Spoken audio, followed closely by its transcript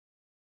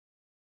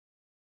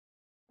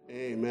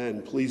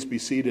Amen. Please be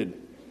seated.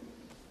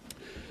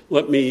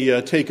 Let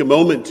me take a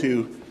moment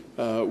to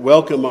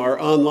welcome our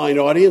online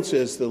audience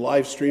as the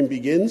live stream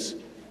begins.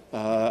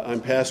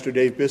 I'm Pastor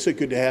Dave Bissett.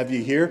 Good to have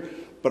you here.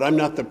 But I'm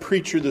not the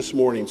preacher this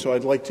morning, so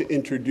I'd like to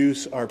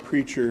introduce our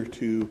preacher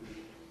to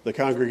the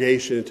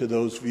congregation and to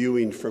those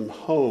viewing from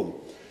home.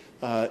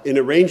 In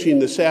arranging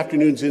this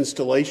afternoon's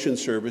installation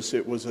service,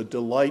 it was a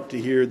delight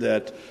to hear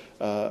that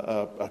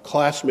a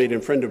classmate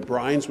and friend of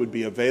Brian's would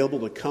be available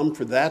to come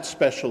for that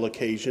special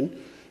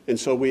occasion. And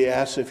so we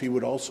asked if he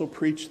would also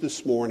preach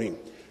this morning.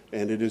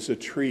 And it is a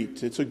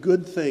treat. It's a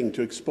good thing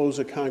to expose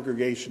a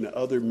congregation to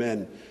other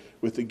men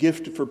with the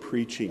gift for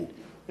preaching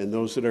and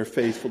those that are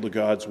faithful to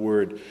God's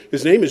word.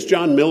 His name is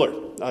John Miller.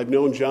 I've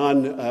known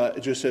John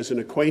just as an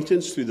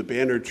acquaintance through the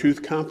Banner of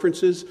Truth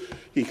conferences.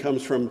 He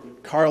comes from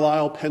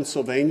Carlisle,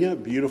 Pennsylvania,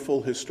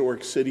 beautiful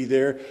historic city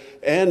there,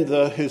 and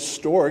the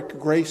historic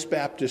Grace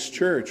Baptist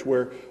Church,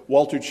 where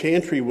Walter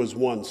Chantry was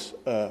once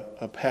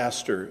a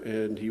pastor,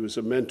 and he was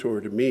a mentor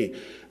to me.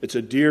 It's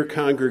a dear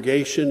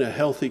congregation, a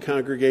healthy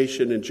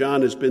congregation, and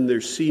John has been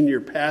their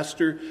senior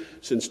pastor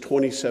since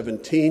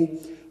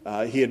 2017.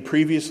 He had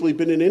previously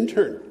been an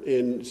intern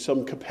in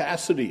some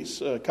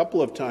capacities a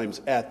couple of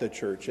times at the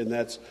church, and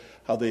that's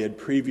how they had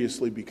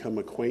previously become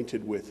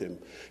acquainted with him.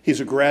 He's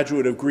a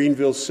graduate of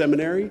Greenville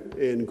Seminary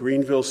in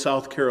Greenville,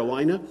 South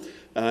Carolina,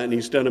 and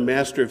he's done a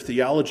Master of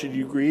Theology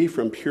degree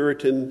from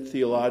Puritan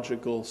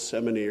Theological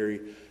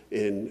Seminary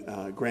in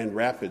Grand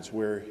Rapids,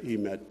 where he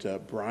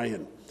met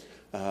Brian.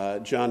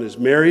 John is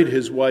married,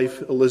 his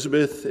wife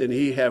Elizabeth, and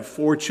he have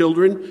 4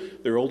 children.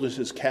 Their oldest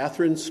is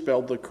Catherine,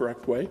 spelled the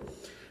correct way.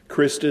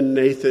 Kristen,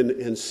 Nathan,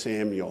 and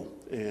Samuel.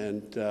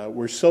 And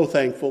we're so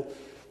thankful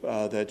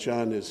that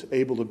John is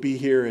able to be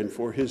here and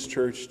for his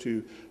church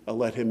to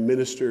let him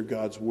minister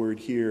God's word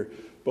here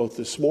both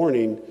this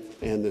morning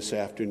and this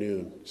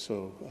afternoon.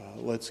 So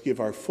let's give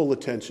our full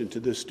attention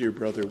to this dear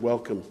brother.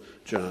 Welcome,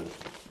 John.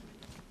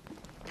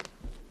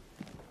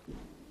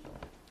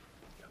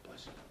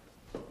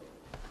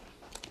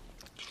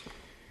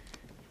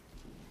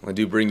 I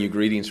do bring you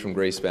greetings from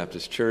Grace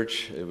Baptist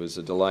Church. It was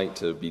a delight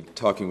to be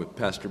talking with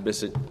Pastor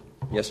Bissett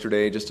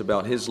yesterday just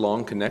about his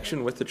long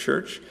connection with the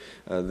church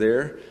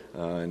there.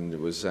 And it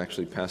was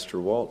actually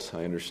Pastor Walt,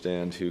 I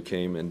understand, who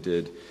came and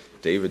did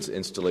David's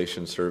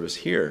installation service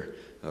here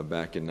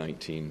back in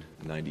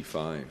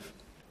 1995.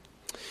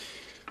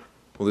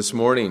 Well, this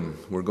morning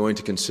we're going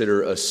to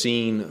consider a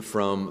scene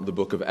from the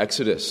book of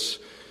Exodus.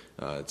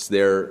 It's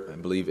there, I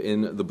believe,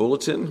 in the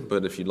bulletin,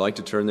 but if you'd like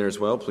to turn there as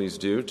well, please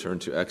do. Turn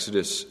to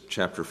Exodus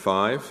chapter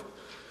 5.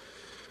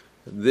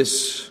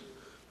 This,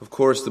 of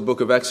course, the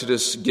book of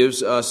Exodus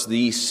gives us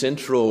the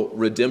central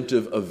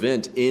redemptive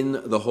event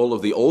in the whole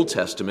of the Old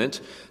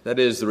Testament. That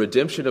is, the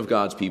redemption of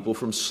God's people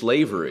from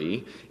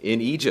slavery in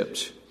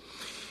Egypt.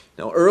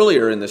 Now,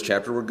 earlier in this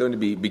chapter, we're going to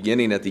be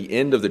beginning at the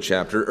end of the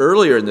chapter.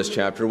 Earlier in this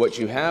chapter, what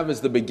you have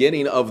is the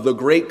beginning of the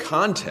great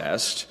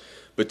contest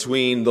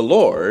between the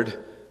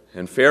Lord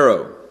and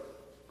Pharaoh.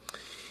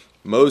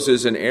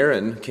 Moses and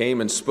Aaron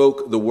came and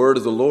spoke the word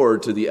of the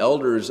Lord to the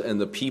elders and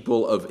the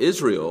people of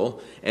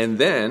Israel, and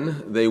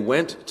then they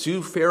went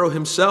to Pharaoh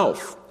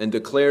himself and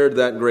declared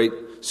that great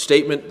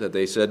statement that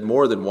they said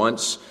more than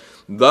once,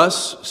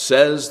 "Thus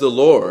says the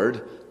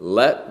Lord,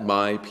 let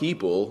my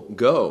people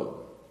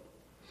go."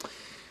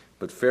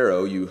 But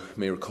Pharaoh, you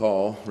may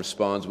recall,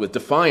 responds with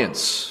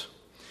defiance.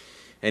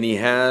 And he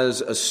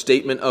has a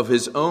statement of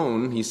his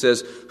own. He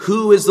says,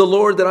 "Who is the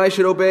Lord that I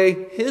should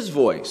obey his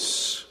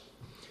voice?"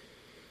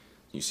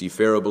 You see,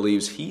 Pharaoh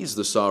believes he's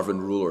the sovereign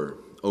ruler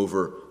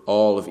over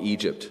all of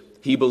Egypt.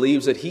 He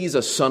believes that he's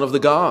a son of the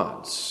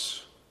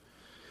gods.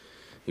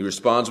 He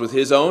responds with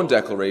his own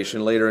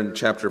declaration later in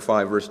chapter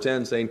 5, verse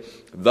 10, saying,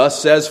 "Thus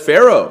says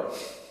Pharaoh."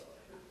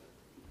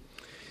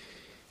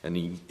 And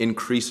he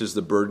increases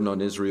the burden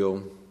on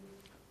Israel,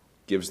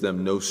 gives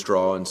them no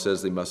straw, and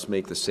says they must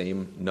make the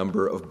same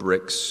number of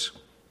bricks.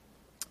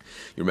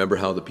 You remember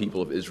how the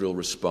people of Israel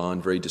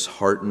respond, very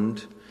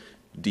disheartened,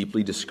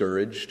 deeply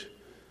discouraged.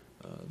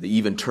 They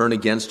even turn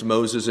against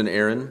Moses and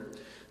Aaron.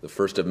 The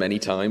first of many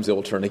times they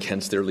will turn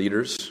against their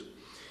leaders.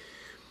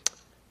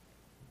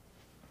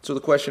 So the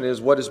question is,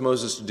 what is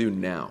Moses to do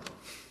now?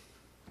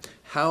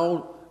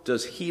 How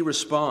does he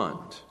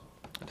respond?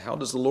 And how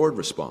does the Lord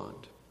respond?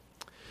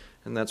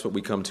 And that's what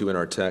we come to in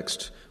our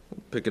text.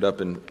 We'll pick it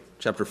up in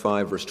chapter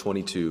 5, verse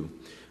 22,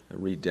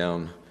 and read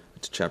down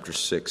to chapter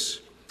 6,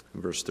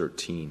 verse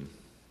 13.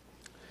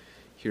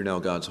 Hear now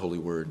God's holy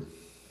word.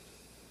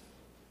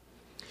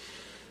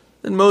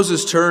 Then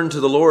Moses turned to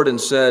the Lord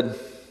and said,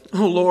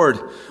 "O Lord,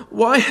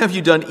 why have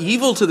you done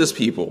evil to this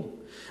people?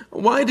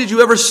 Why did you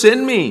ever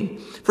send me?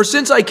 For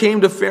since I came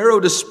to Pharaoh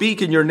to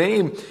speak in your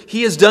name,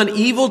 he has done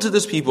evil to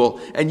this people,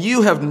 and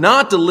you have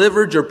not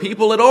delivered your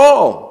people at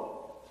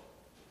all."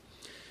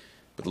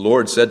 But the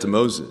Lord said to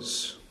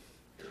Moses,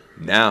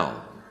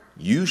 "Now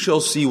you shall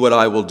see what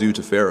I will do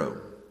to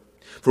Pharaoh.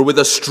 For with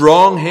a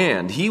strong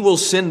hand he will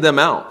send them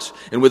out,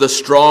 and with a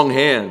strong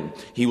hand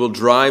he will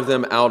drive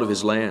them out of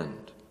his land."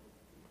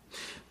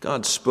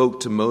 God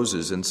spoke to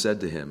Moses and said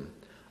to him,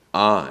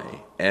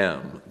 I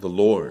am the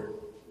Lord.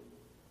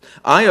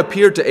 I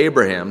appeared to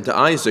Abraham, to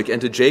Isaac,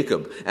 and to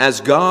Jacob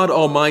as God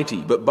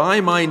Almighty, but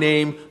by my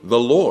name, the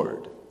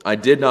Lord, I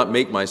did not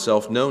make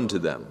myself known to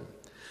them.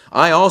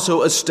 I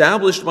also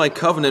established my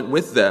covenant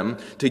with them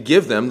to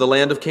give them the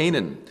land of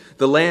Canaan,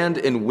 the land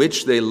in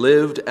which they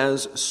lived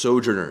as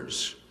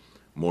sojourners.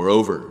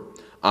 Moreover,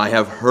 I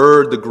have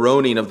heard the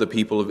groaning of the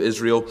people of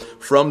Israel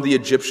from the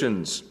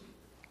Egyptians,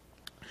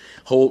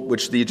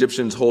 which the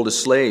Egyptians hold as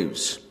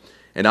slaves,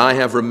 and I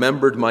have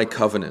remembered my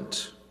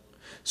covenant.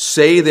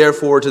 Say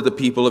therefore to the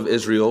people of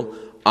Israel,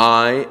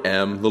 I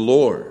am the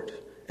Lord,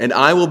 and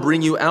I will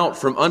bring you out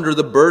from under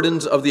the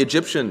burdens of the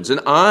Egyptians, and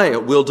I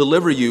will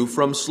deliver you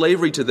from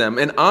slavery to them,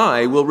 and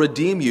I will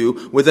redeem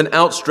you with an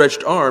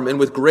outstretched arm and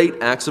with great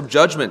acts of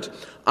judgment.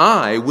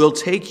 I will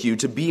take you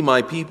to be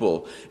my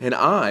people, and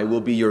I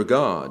will be your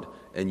God,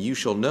 and you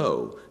shall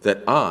know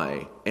that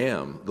I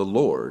am the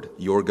Lord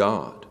your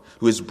God,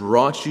 who has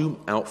brought you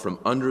out from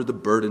under the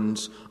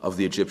burdens of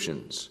the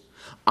Egyptians.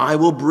 I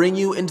will bring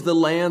you into the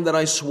land that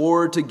I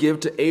swore to give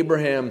to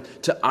Abraham,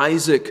 to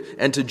Isaac,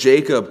 and to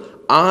Jacob.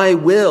 I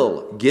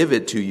will give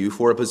it to you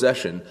for a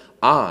possession.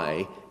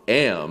 I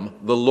am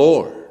the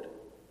Lord.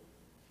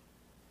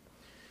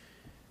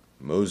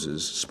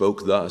 Moses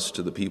spoke thus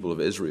to the people of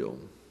Israel,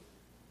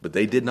 but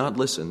they did not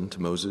listen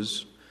to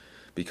Moses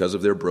because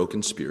of their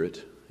broken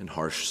spirit and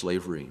harsh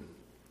slavery.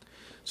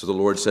 So the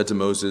Lord said to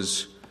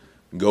Moses,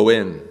 Go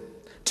in,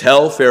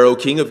 tell Pharaoh,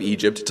 king of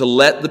Egypt, to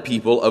let the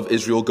people of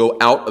Israel go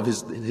out of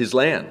his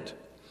land.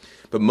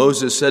 But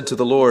Moses said to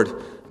the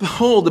Lord,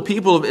 Behold, the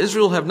people of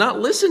Israel have not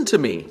listened to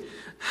me.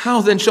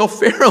 How then shall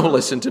Pharaoh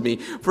listen to me?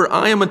 For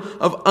I am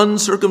of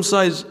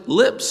uncircumcised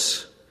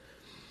lips.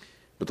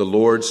 But the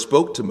Lord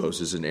spoke to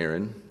Moses and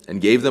Aaron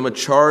and gave them a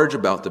charge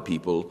about the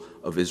people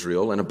of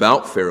Israel and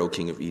about Pharaoh,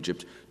 king of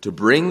Egypt, to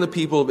bring the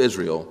people of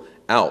Israel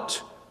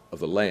out of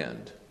the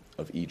land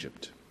of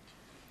Egypt.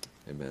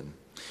 Amen.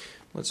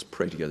 Let's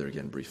pray together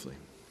again briefly.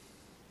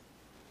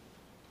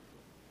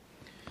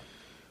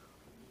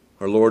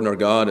 Our Lord and our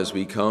God, as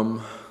we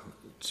come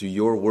to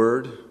your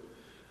word,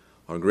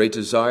 our great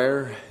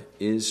desire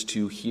is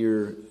to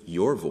hear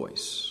your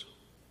voice,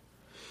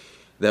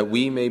 that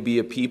we may be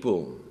a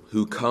people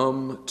who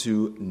come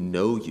to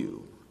know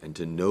you and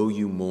to know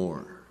you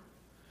more.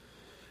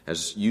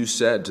 As you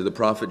said to the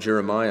prophet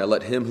Jeremiah,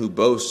 let him who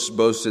boasts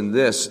boast in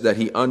this, that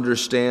he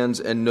understands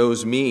and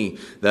knows me,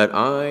 that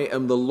I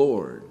am the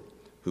Lord,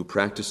 who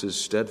practices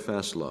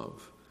steadfast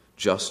love,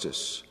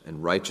 justice,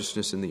 and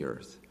righteousness in the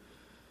earth.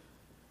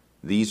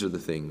 These are the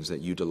things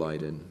that you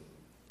delight in.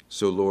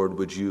 So, Lord,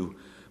 would you,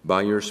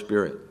 by your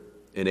Spirit,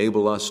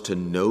 enable us to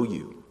know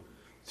you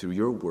through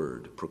your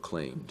word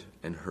proclaimed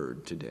and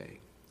heard today.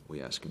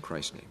 We ask in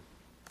Christ's name.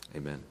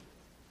 Amen.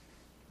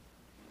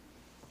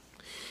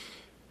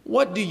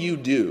 What do you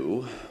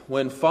do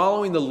when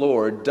following the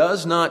Lord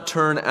does not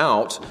turn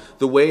out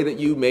the way that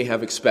you may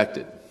have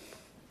expected?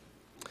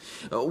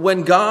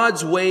 When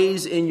God's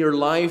ways in your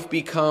life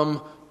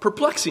become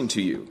perplexing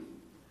to you?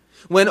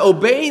 When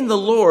obeying the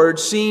Lord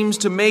seems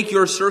to make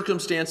your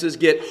circumstances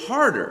get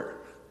harder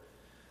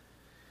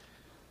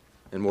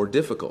and more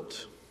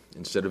difficult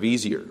instead of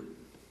easier?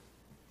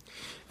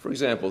 For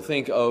example,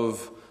 think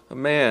of a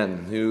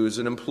man who's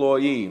an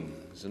employee,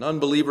 he's an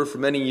unbeliever for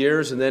many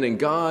years, and then in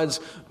God's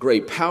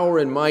great power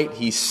and might,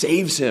 he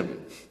saves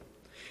him.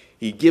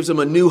 He gives him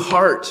a new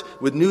heart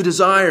with new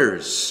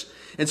desires.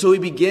 And so he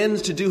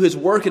begins to do his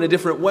work in a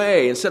different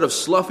way. Instead of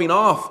sloughing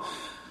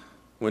off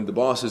when the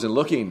boss isn't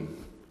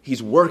looking,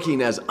 he's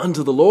working as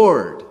unto the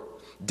Lord,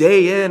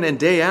 day in and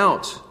day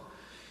out.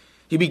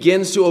 He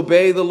begins to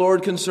obey the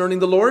Lord concerning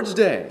the Lord's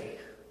day.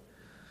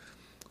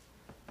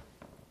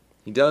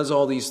 He does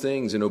all these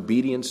things in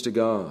obedience to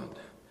God.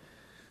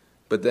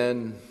 But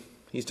then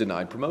he's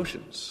denied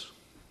promotions.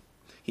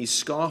 He's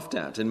scoffed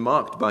at and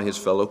mocked by his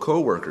fellow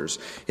co-workers.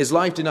 His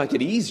life did not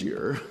get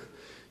easier,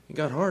 it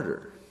got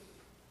harder.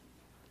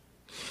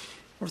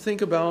 Or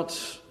think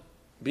about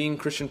being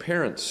Christian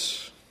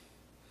parents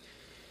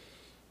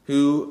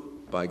who,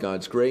 by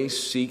God's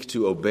grace, seek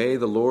to obey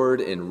the Lord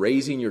in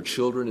raising your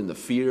children in the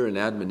fear and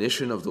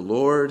admonition of the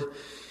Lord.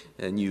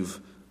 And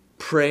you've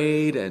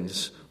prayed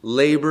and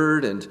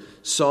labored and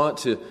sought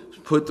to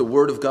put the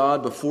Word of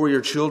God before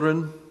your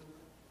children.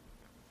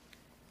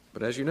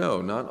 But as you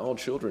know, not all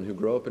children who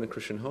grow up in a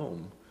Christian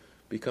home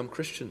become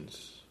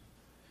Christians.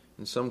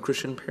 And some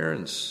Christian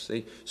parents,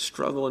 they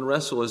struggle and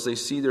wrestle as they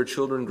see their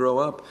children grow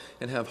up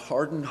and have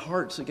hardened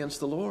hearts against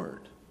the Lord.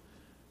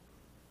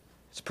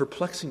 It's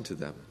perplexing to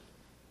them.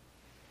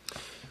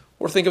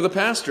 Or think of the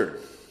pastor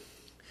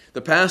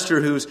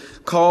who's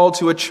called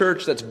to a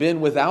church that's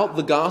been without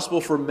the gospel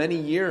for many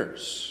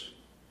years.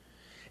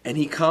 And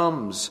he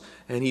comes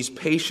and he's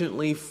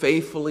patiently,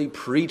 faithfully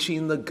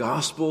preaching the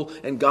gospel,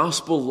 and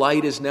gospel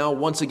light is now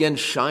once again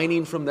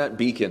shining from that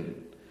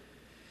beacon.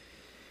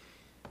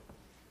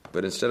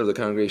 But instead of the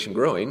congregation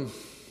growing,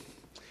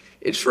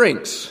 it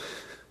shrinks.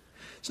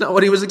 It's not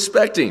what he was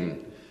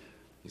expecting.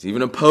 He's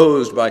even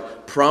opposed by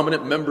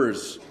prominent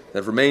members that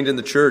have remained in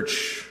the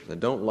church that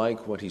don't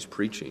like what he's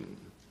preaching.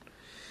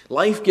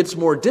 Life gets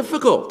more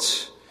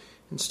difficult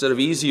instead of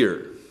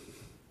easier.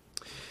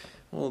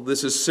 Well,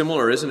 this is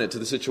similar, isn't it, to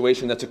the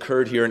situation that's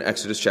occurred here in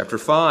Exodus chapter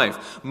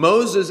 5.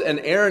 Moses and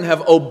Aaron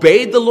have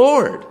obeyed the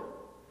Lord.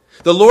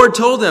 The Lord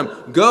told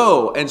them,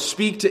 go and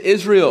speak to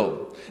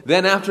Israel.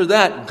 Then after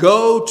that,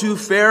 go to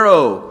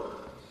Pharaoh,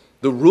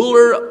 the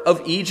ruler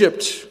of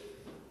Egypt,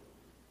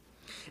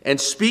 and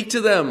speak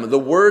to them the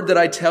word that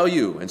I tell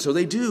you. And so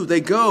they do.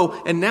 They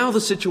go, and now the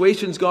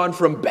situation's gone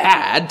from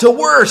bad to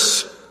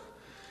worse.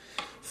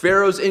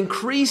 Pharaoh's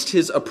increased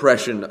his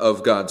oppression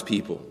of God's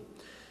people.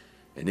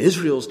 And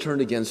Israel's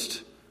turned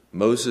against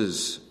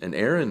Moses and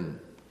Aaron.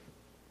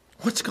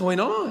 What's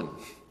going on?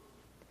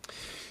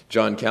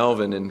 John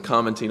Calvin, in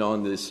commenting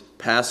on this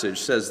passage,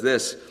 says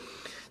this: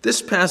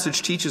 this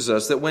passage teaches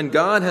us that when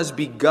God has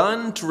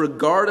begun to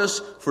regard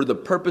us for the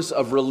purpose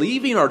of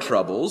relieving our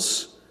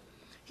troubles,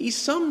 he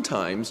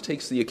sometimes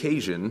takes the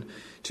occasion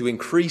to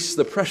increase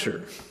the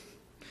pressure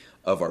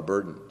of our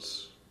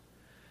burdens.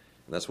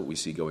 And that's what we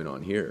see going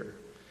on here.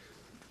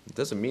 It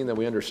doesn't mean that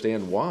we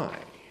understand why.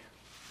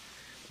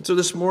 And so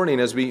this morning,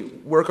 as we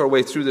work our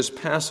way through this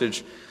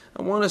passage,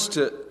 I want us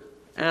to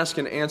ask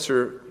and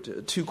answer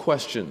two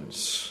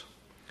questions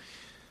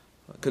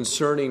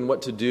concerning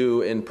what to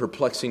do in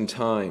perplexing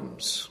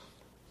times.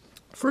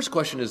 First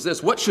question is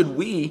this: what should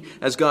we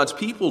as God's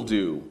people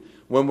do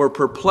when we're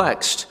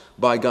perplexed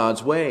by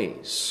God's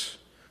ways?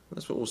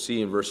 That's what we'll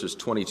see in verses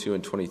 22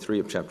 and 23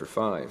 of chapter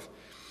 5.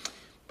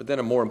 But then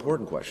a more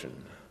important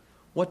question: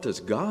 what does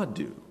God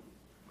do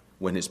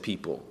when his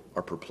people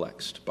are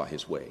perplexed by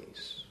his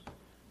ways?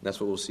 And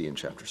that's what we'll see in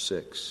chapter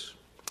 6.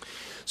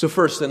 So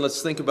first, then,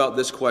 let's think about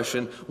this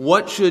question.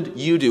 What should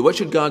you do? What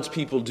should God's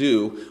people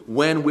do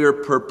when we're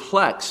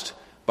perplexed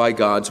by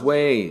God's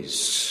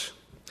ways?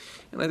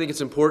 And I think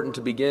it's important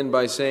to begin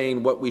by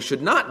saying what we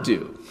should not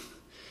do.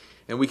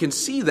 And we can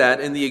see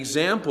that in the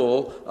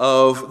example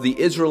of the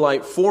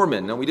Israelite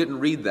foreman. Now, we didn't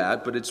read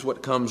that, but it's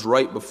what comes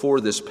right before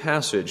this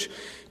passage.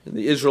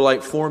 The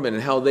Israelite foreman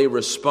and how they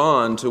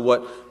respond to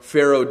what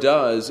Pharaoh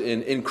does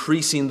in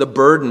increasing the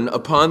burden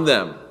upon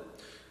them.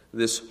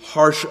 This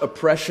harsh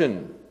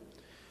oppression.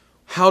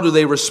 How do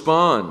they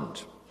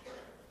respond?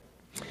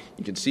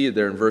 You can see it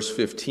there in verse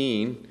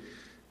 15.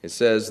 It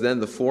says, then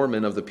the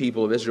foreman of the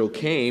people of Israel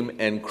came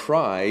and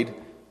cried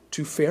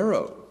to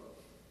Pharaoh.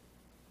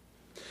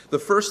 The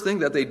first thing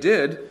that they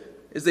did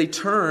is they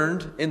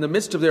turned in the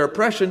midst of their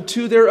oppression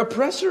to their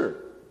oppressor,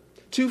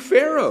 to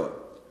Pharaoh.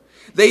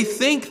 They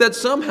think that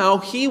somehow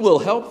he will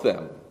help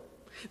them.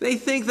 They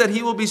think that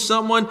he will be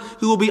someone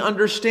who will be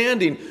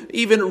understanding,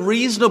 even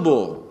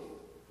reasonable.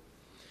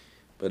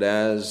 But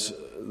as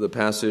the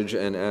passage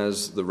and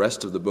as the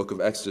rest of the book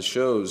of Exodus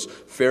shows,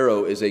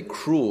 Pharaoh is a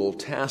cruel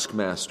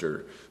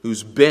taskmaster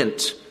who's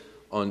bent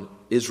on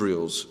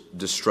Israel's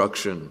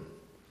destruction.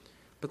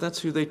 But that's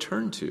who they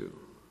turn to.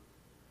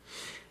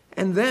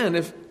 And then,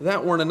 if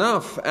that weren't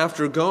enough,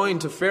 after going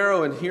to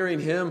Pharaoh and hearing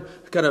him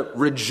kind of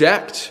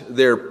reject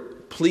their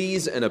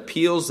pleas and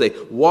appeals, they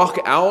walk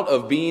out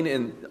of being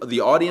in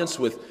the audience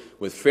with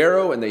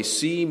Pharaoh, and they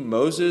see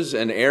Moses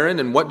and Aaron,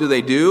 and what do?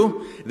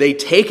 They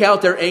take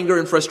out their anger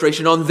and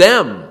frustration on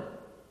them.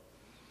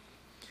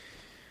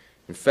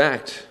 In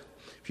fact,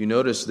 if you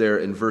notice there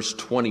in verse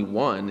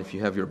 21, if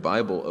you have your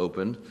Bible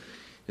open,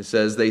 it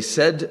says, they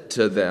said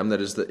to them, that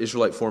is, the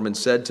Israelite foreman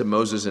said to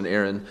Moses and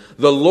Aaron,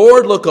 the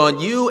Lord look on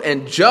you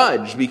and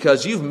judge,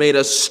 because you've made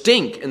us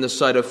stink in the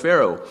sight of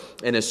Pharaoh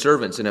and his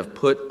servants, and have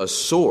put a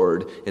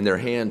sword in their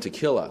hand to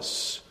kill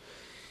us.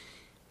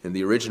 In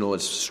the original,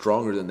 it's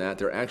stronger than that.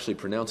 They're actually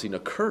pronouncing a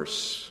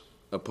curse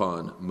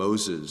upon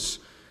Moses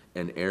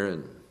and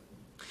Aaron.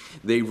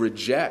 They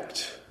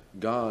reject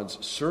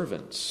God's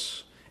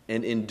servants,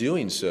 and in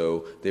doing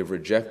so, they've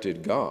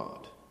rejected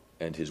God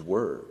and his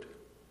word.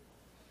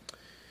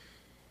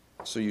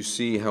 So you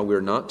see how we're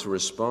not to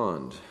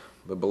respond.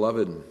 But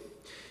beloved,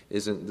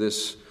 isn't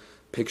this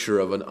picture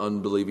of an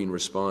unbelieving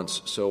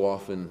response so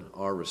often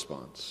our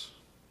response?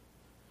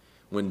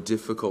 When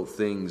difficult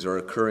things are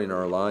occurring in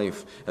our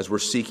life, as we're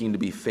seeking to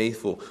be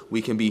faithful,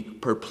 we can be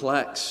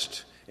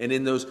perplexed. And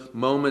in those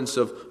moments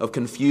of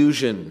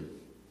confusion,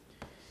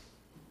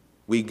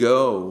 we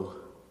go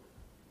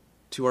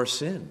to our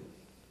sin.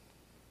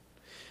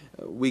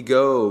 We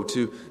go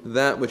to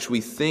that which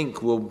we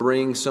think will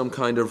bring some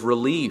kind of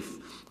relief,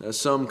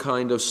 some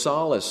kind of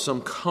solace,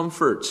 some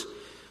comfort.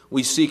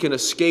 We seek an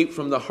escape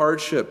from the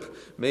hardship.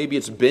 Maybe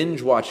it's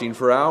binge watching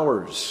for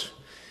hours,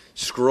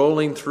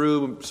 scrolling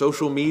through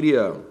social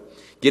media,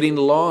 getting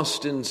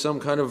lost in some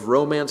kind of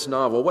romance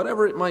novel,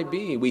 whatever it might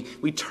be.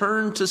 We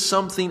turn to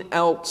something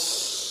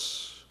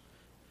else,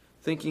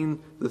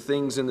 thinking the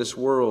things in this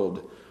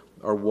world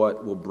are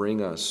what will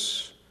bring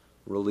us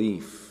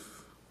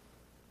relief.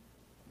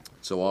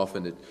 So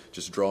often it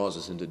just draws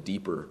us into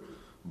deeper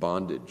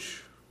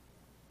bondage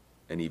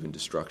and even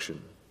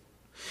destruction.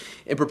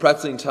 In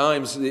perplexing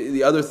times,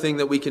 the other thing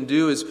that we can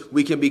do is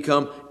we can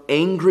become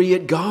angry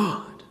at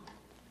God.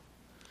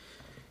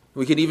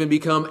 We can even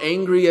become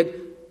angry at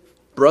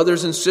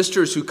brothers and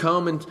sisters who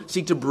come and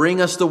seek to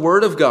bring us the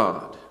Word of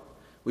God.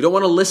 We don't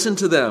want to listen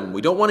to them.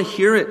 We don't want to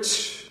hear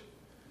it.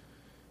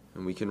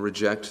 And we can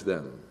reject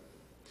them.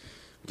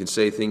 We can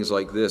say things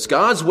like this: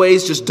 God's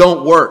ways just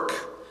don't work.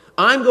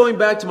 I'm going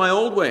back to my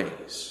old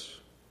ways.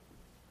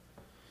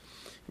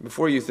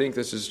 Before you think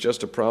this is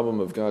just a problem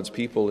of God's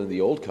people in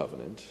the Old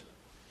Covenant,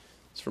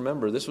 let's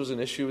remember this was an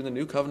issue in the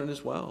New Covenant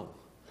as well.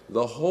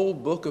 The whole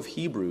book of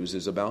Hebrews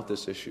is about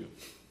this issue.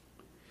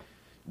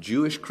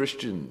 Jewish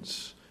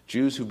Christians,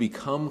 Jews who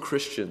become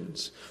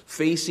Christians,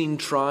 facing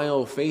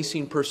trial,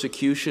 facing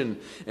persecution,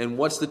 and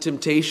what's the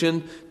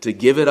temptation? To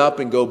give it up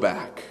and go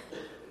back.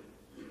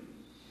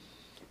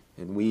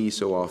 And we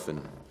so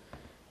often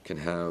can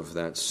have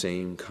that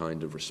same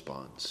kind of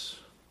response.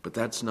 But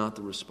that's not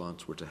the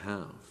response we're to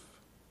have.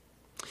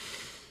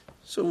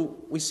 So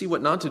we see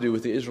what not to do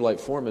with the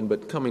Israelite foreman,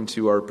 but coming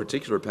to our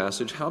particular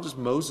passage, how does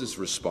Moses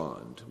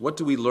respond? What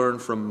do we learn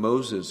from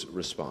Moses'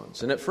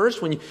 response? And at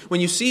first, when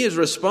you see his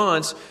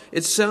response,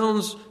 it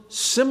sounds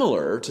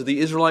similar to the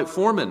Israelite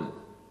foreman.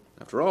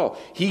 After all,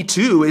 he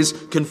too is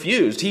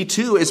confused. He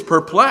too is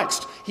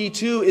perplexed. He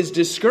too is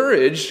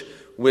discouraged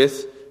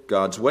with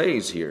God's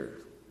ways here.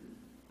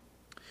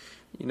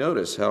 You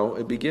notice how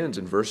it begins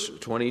in verse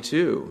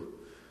 22.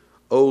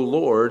 O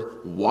Lord,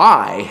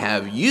 why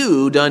have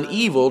you done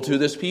evil to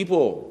this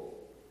people?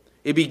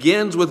 It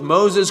begins with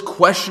Moses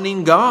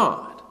questioning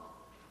God.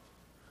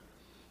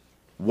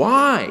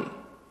 Why?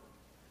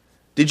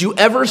 Did you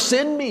ever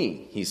send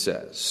me? He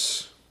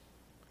says.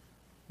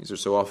 These are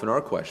so often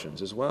our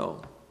questions as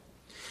well.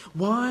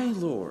 Why,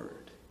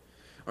 Lord,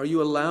 are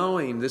you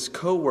allowing this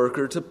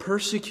coworker to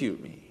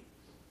persecute me?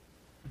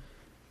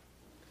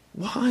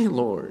 Why,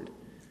 Lord,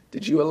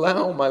 did you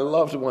allow my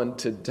loved one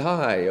to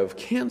die of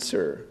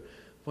cancer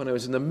when I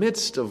was in the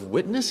midst of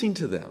witnessing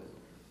to them?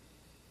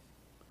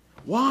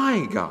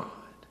 Why, God?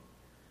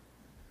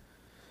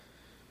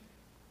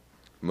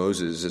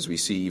 Moses, as we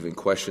see, even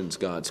questions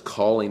God's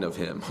calling of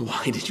him.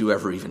 Why did you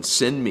ever even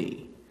send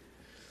me?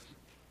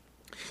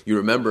 You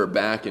remember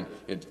back in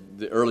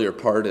the earlier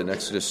part in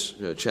Exodus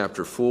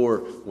chapter 4,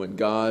 when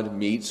God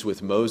meets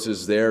with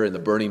Moses there in the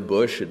burning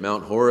bush at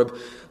Mount Horeb.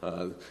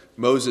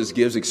 Moses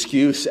gives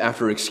excuse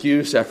after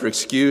excuse after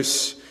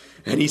excuse.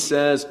 And he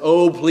says,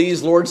 oh,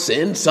 please, Lord,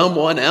 send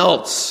someone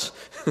else.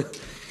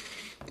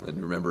 And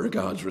remember,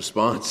 God's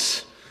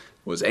response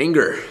was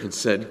anger and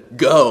said,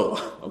 go.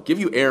 I'll give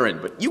you Aaron,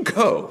 but you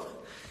go.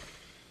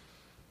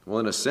 Well,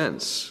 in a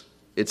sense,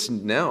 it's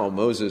now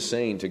Moses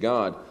saying to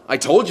God, I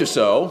told you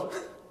so.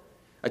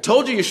 I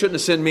told you shouldn't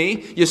have sent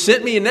me. You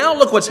sent me, and now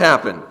look what's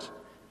happened.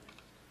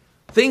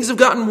 Things have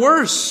gotten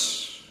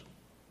worse.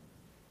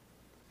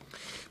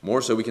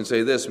 More so, we can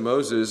say this: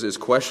 Moses is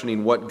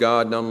questioning what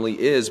God not only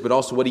is, but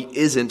also what he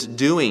isn't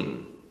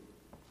doing.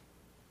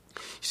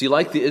 You see,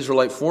 like the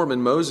Israelite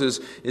foreman, Moses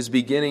is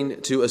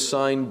beginning to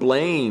assign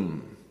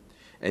blame.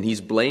 And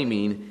he's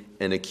blaming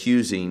and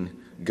accusing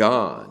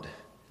God.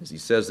 As he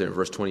says there in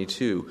verse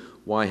 22,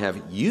 why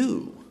have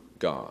you,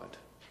 God,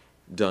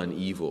 done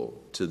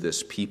evil to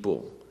this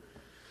people?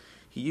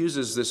 He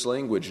uses this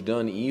language,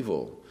 done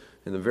evil.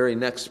 In the very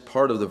next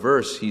part of the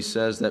verse, he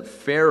says that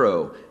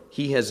Pharaoh,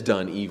 he has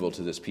done evil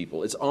to this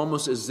people. It's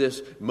almost as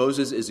if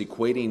Moses is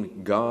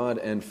equating God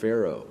and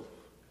Pharaoh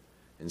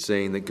and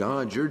saying that,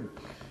 God,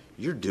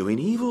 you're doing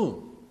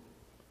evil.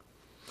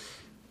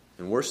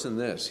 And worse than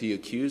this, he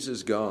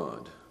accuses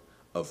God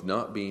of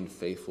not being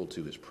faithful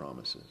to his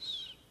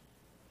promises.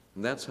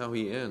 And that's how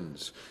he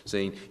ends,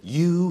 saying,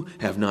 you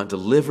have not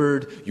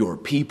delivered your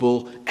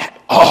people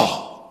at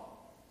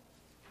all.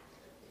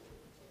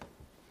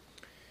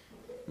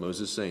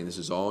 Moses saying, this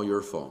is all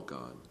your fault,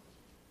 God.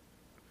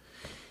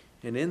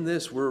 And in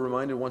this, we're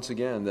reminded once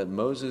again that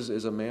Moses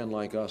is a man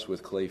like us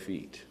with clay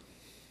feet.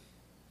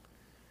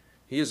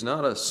 He is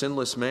not a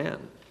sinless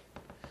man.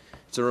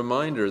 It's a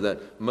reminder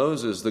that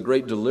Moses, the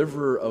great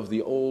deliverer of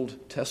the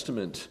Old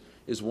Testament,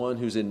 is one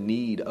who's in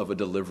need of a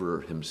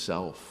deliverer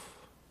himself.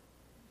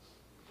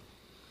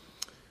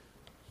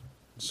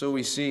 So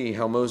we see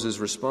how Moses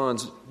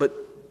responds.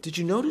 But did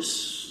you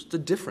notice the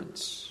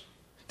difference?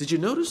 Did you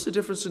notice the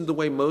difference in the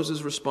way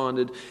Moses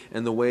responded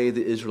and the way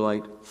the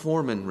Israelite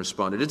foreman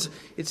responded?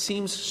 It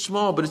seems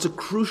small, but it's a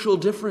crucial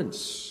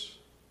difference.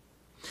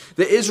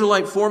 The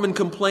Israelite foreman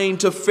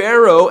complained to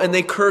Pharaoh and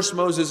they cursed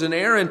Moses and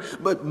Aaron,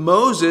 but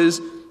Moses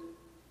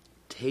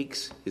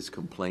takes his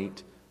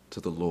complaint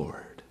to the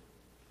Lord.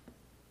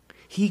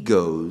 He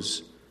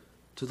goes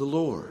to the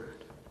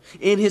Lord.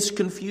 In his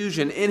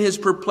confusion, in his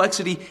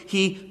perplexity,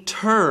 he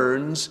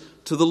turns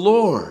to the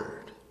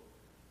Lord.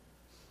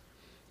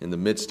 In the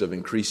midst of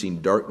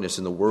increasing darkness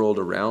in the world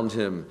around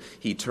him,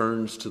 he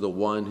turns to the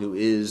one who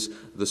is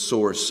the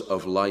source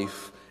of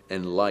life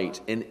and light.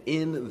 And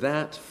in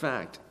that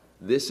fact,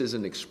 this is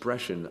an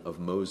expression of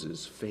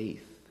Moses'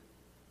 faith.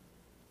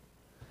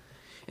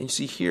 And you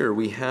see, here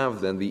we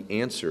have then the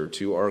answer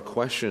to our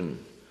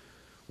question.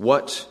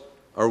 What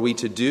are we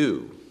to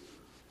do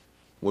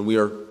when we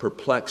are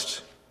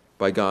perplexed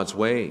by God's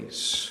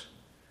ways?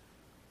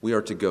 We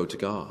are to go to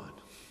God.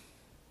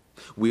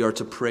 We are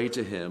to pray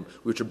to him.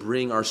 We're to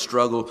bring our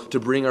struggle, to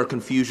bring our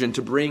confusion,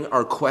 to bring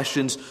our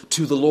questions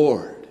to the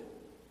Lord.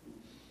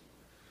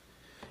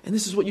 And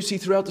this is what you see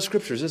throughout the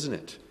Scriptures, isn't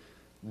it?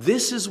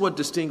 This is what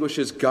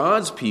distinguishes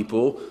God's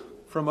people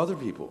from other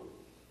people.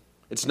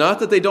 It's not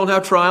that they don't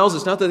have trials.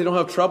 It's not that they don't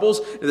have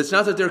troubles. It's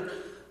not that they're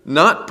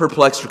not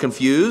perplexed or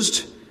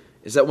confused.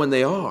 It's that when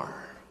they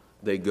are,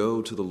 they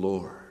go to the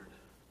Lord.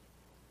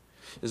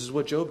 This is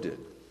what Job did.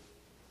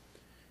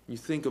 You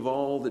think of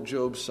all that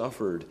Job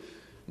suffered.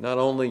 Not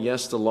only,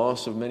 yes, the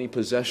loss of many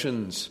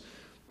possessions,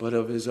 but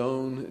of his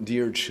own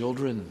dear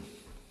children.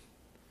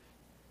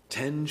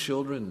 10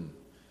 children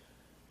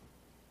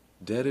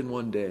dead in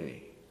one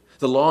day.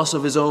 The loss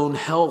of his own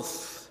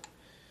health.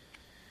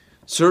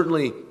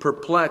 Certainly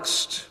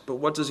perplexed, but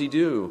what does he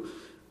do?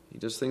 He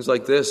does things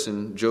like this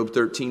in Job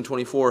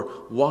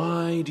 13:24.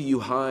 Why do you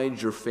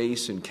hide your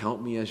face and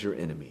count me as your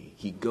enemy?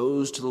 He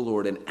goes to the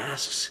Lord and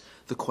asks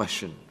the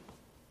question.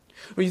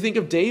 Or you think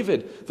of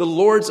David, the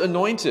Lord's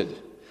anointed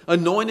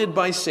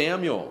by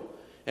Samuel.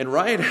 And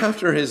right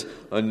after his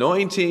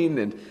anointing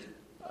and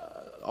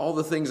all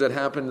the things that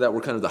happened that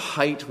were kind of the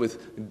height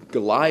with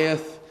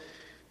Goliath,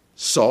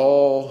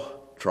 Saul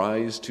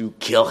tries to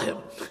kill him.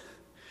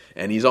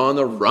 And he's on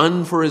the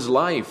run for his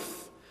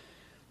life.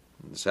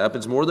 This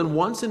happens more than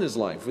once in his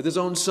life with his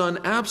own son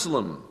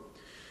Absalom.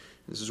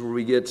 This is where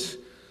we get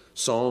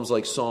Psalms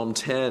like Psalm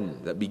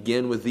 10 that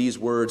begin with these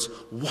words,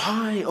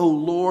 "Why, O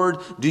Lord,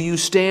 do you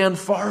stand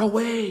far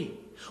away?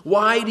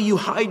 Why do you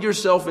hide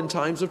yourself in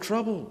times of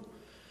trouble?"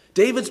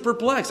 David's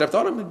perplexed. I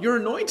thought you're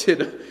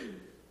anointed.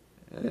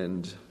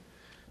 And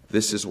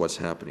this is what's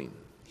happening.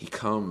 He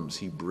comes,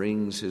 he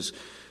brings his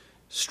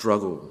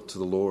struggle to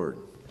the Lord.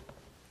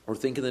 Or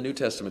think in the New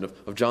Testament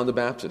of John the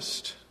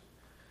Baptist,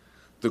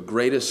 the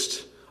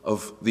greatest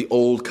of the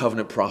Old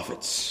Covenant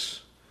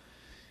prophets.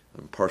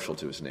 I'm partial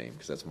to his name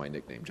because that's my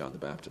nickname, John the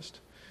Baptist.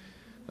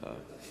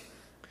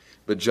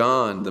 But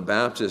John the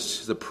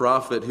Baptist, the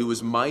prophet who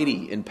was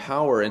mighty in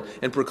power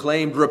and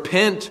proclaimed,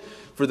 "Repent,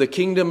 for the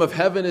kingdom of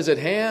heaven is at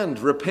hand.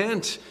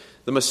 Repent,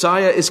 the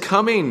Messiah is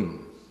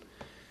coming."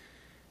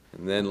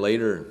 And then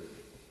later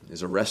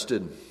is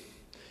arrested,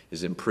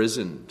 is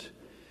imprisoned,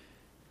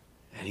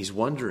 and he's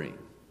wondering,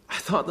 I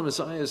thought the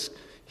Messiah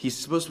he's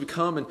supposed to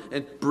come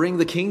and bring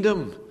the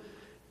kingdom.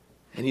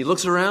 And he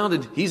looks around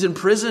and he's in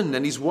prison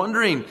and he's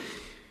wondering,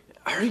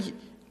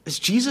 is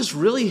Jesus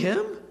really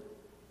him?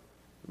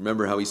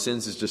 Remember how he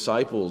sends his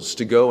disciples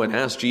to go and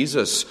ask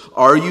Jesus,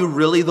 "Are you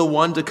really the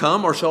one to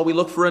come, or shall we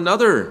look for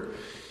another?"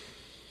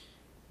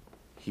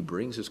 He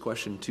brings his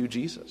question to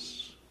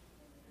Jesus.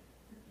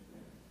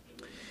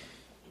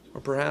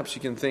 Or perhaps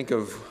you can think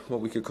of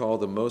what we could call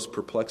the most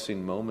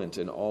perplexing moment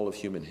in all of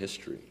human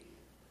history,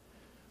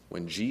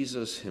 when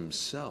Jesus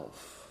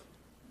himself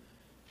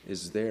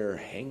is there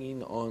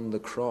hanging on the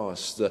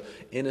cross, the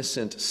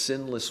innocent,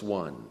 sinless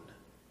one,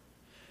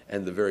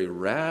 and the very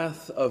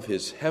wrath of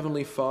his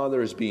heavenly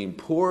Father is being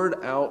poured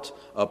out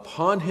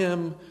upon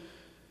him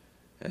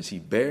as he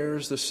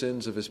bears the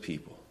sins of his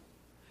people.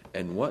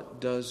 And what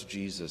does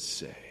Jesus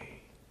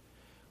say?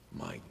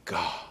 My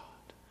God,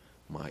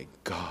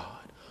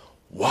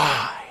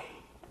 why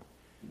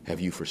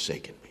have you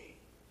forsaken me?"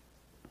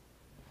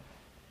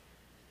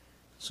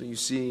 So you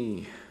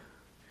see,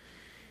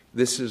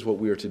 this is what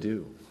we are to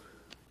do.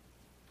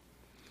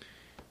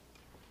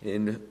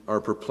 In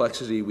our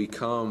perplexity, we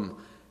come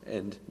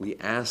and we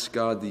ask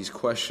God these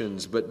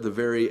questions, but the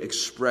very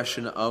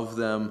expression of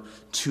them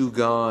to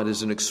God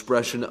is an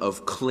expression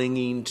of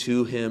clinging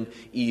to him,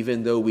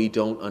 even though we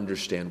don't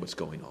understand what's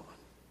going on.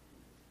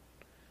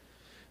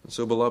 And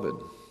so, beloved,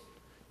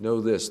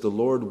 know this: the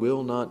Lord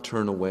will not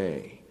turn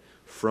away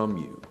from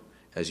you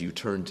as you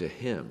turn to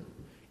him,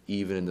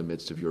 even in the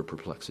midst of your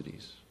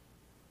perplexities.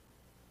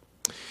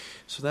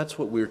 So that's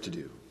what we're to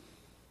do.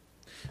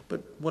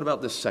 But what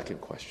about this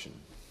second question?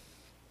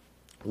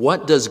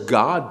 What does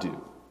God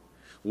do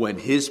when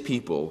his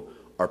people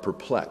are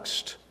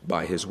perplexed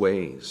by his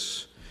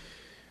ways?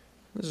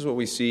 This is what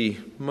we see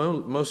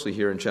mostly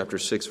here in chapter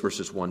 6,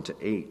 verses 1 to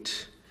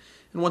 8.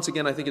 And once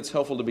again, I think it's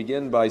helpful to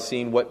begin by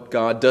seeing what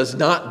God does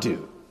not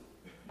do.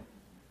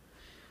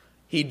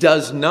 He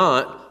does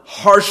not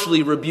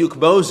harshly rebuke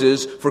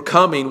Moses for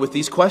coming with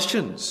these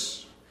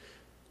questions.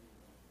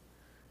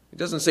 He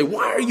doesn't say,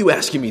 "Why are you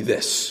asking me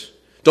this?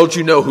 Don't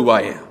you know who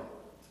I am?"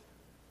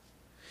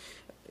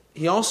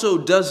 He also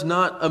does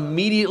not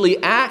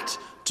immediately act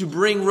to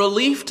bring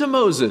relief to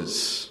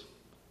Moses,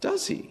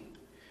 does he?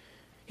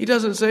 He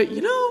doesn't say,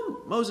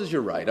 "Moses,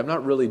 you're right. I'm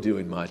not really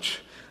doing much.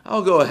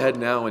 I'll go ahead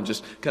now and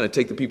just kind of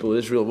take the people of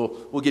Israel.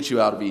 We'll get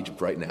you out of Egypt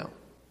right now."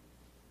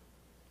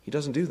 He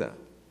doesn't do that.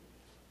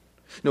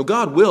 No,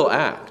 God will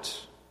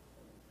act.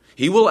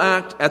 He will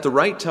act at the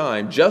right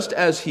time, just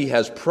as he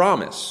has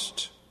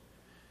promised.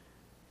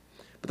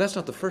 But that's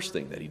not the first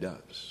thing that he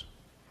does.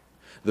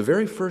 The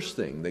very first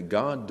thing that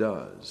God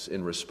does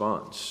in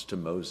response to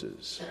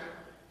Moses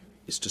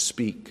is to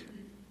speak,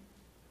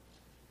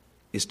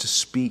 is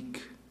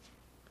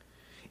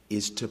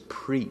to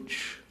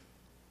preach.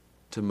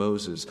 to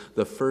Moses,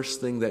 the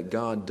first thing that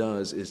God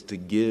does is to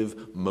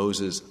give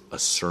Moses a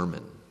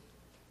sermon.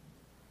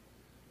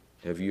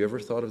 Have you ever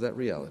thought of that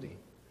reality?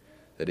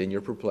 That in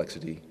your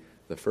perplexity,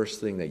 the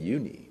first thing that you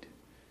need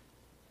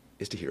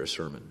is to hear a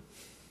sermon.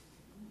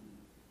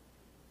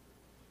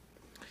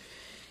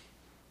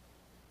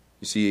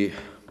 You see,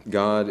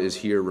 God is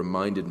here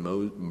reminding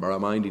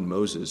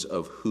Moses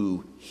of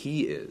who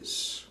he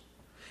is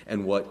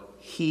and what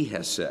he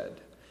has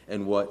said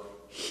and what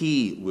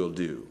he will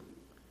do.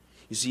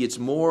 You see, it's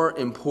more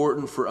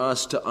important for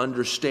us to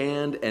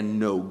understand and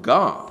know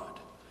God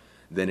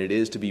than it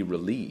is to be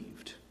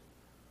relieved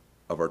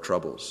of our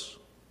troubles.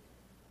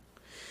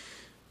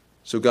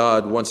 So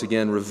God once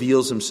again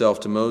reveals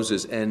himself to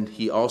Moses, and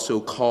he also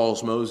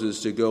calls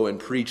Moses to go and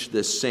preach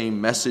this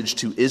same message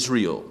to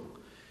Israel.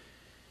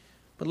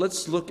 But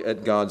let's look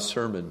at God's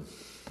sermon.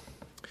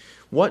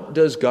 What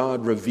does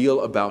God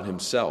reveal about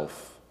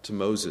himself to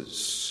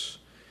Moses?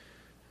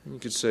 You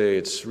could say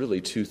it's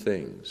really two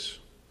things.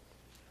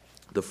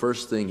 The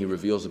first thing he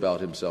reveals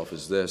about himself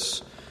is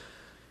this,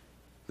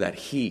 that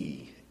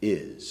he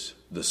is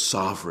the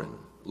sovereign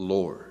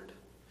Lord.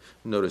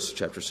 Notice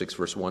chapter 6,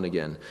 verse 1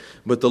 again.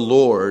 But the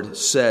Lord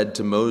said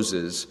to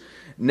Moses,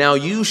 "Now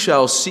you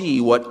shall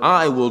see what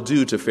I will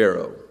do to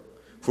Pharaoh.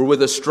 For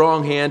with a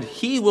strong hand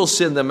he will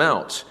send them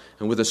out,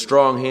 and with a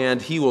strong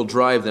hand he will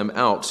drive them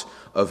out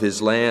of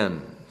his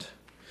land."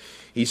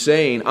 He's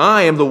saying,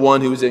 I am the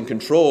one who is in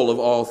control of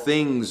all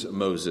things,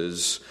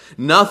 Moses.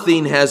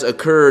 Nothing has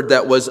occurred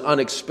that was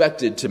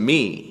unexpected to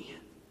me.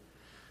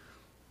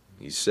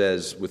 He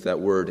says with that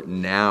word,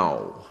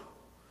 now.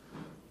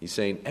 He's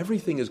saying,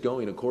 everything is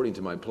going according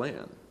to my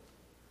plan.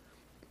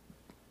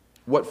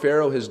 What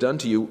Pharaoh has done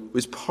to you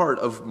is part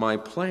of my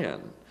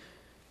plan.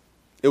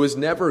 It was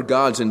never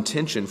God's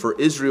intention for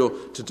Israel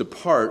to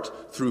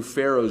depart through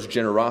Pharaoh's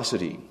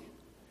generosity,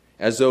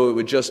 as though it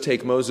would just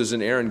take Moses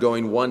and Aaron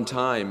going one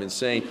time and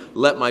saying,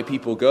 let my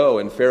people go,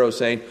 and Pharaoh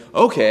saying,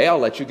 okay, I'll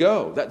let you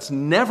go. That's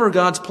never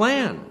God's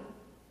plan.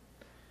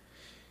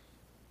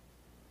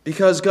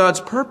 Because God's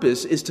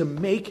purpose is to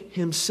make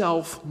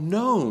himself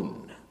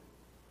known.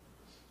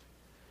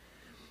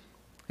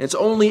 It's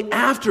only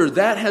after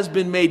that has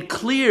been made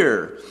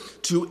clear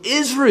to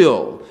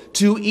Israel,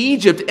 to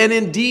Egypt, and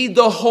indeed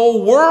the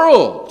whole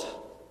world,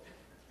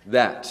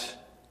 that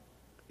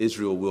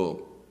Israel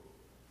will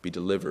be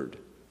delivered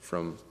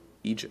from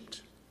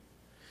Egypt.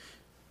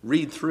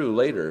 Read through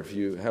later, if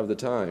you have the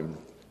time,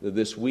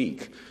 this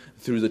week,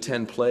 through the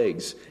 10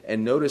 plagues,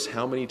 and notice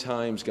how many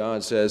times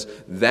God says,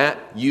 that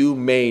you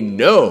may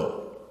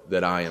know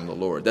that I am the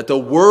Lord, that the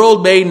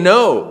world may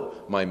know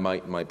my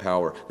might and my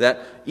power, that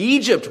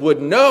Egypt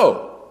would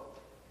know.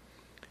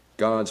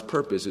 God's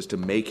purpose is to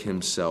make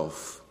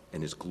himself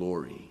and his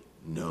glory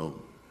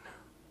known.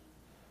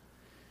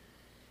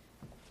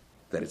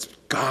 That it's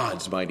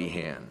God's mighty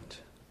hand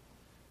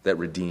that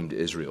redeemed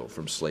Israel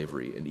from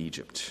slavery in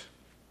Egypt.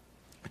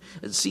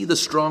 And see the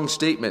strong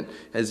statement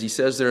as he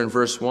says there in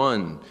verse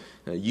 1,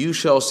 you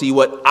shall see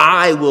what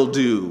I will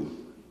do.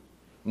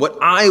 What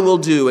I will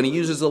do. And he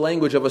uses the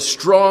language of a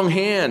strong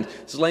hand.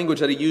 It's the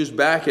language that he used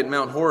back at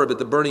Mount Horeb at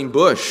the burning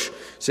bush,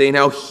 saying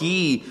how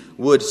he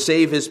would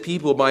save his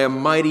people by a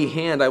mighty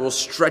hand. I will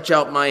stretch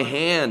out my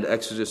hand,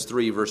 Exodus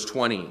 3, verse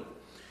 20.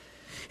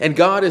 And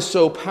God is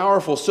so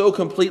powerful, so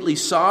completely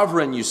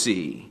sovereign, you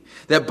see,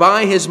 that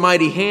by his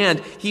mighty hand,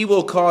 he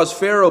will cause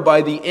Pharaoh,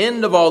 by the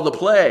end of all the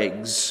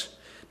plagues,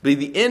 by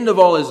the end of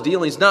all his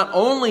dealings, not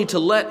only to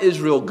let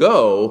Israel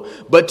go,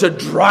 but to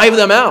drive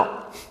them out.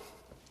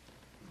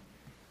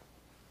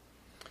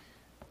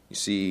 You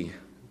see,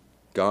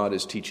 God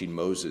is teaching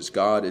Moses,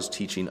 God is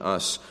teaching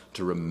us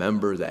to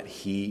remember that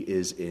he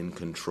is in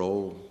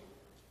control.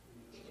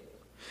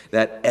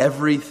 That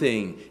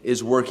everything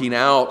is working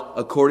out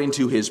according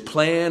to his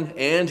plan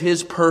and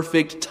his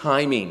perfect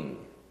timing.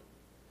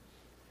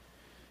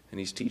 And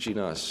he's teaching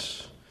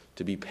us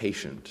to be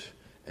patient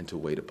and to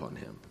wait upon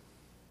him.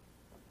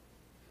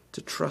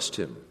 To trust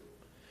him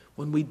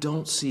when we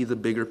don't see the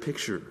bigger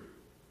picture.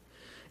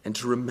 And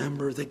to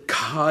remember that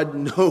God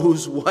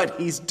knows what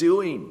he's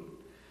doing.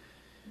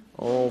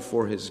 All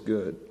for his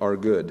good, our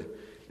good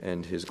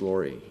and his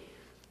glory.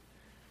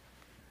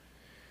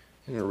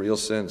 In a real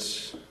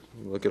sense,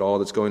 look at all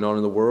that's going on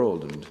in the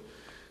world, and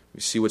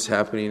we see what's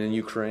happening in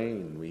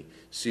Ukraine. We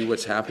see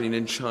what's happening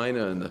in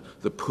China and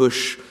the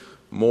push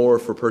more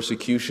for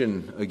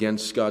persecution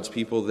against God's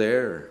people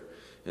there.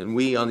 And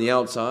we on the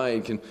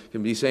outside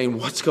can be saying,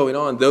 what's going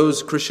on?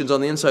 Those Christians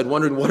on the inside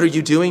wondering, what are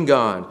you doing,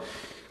 God?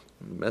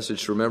 And the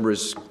message to remember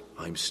is,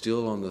 I'm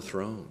still on the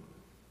throne.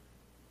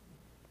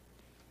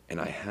 And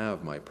I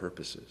have my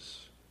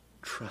purposes.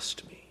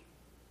 Trust me.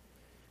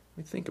 I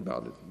mean, think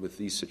about it with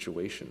these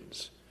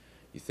situations.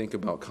 You think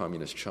about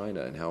communist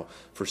China and how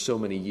for so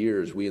many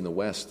years we in the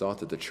West thought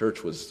that the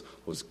church was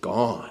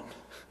gone.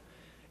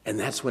 And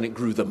that's when it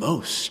grew the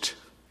most,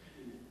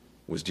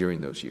 was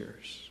during those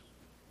years.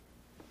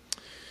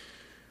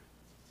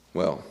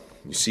 Well,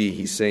 you see,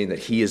 he's saying that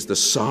he is the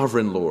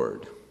sovereign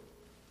Lord.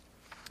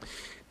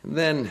 And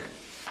then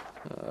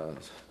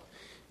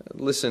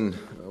Listen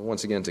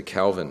once again to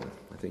Calvin.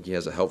 I think he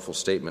has a helpful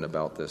statement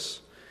about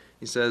this.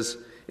 He says,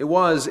 "It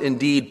was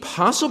indeed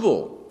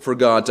possible for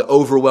God to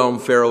overwhelm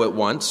Pharaoh at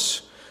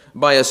once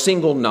by a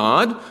single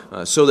nod,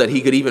 so that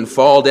he could even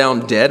fall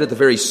down dead at the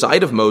very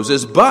sight of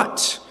Moses,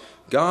 but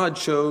God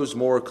chose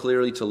more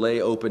clearly to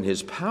lay open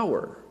his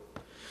power.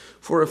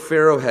 For if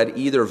Pharaoh had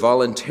either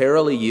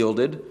voluntarily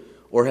yielded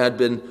or had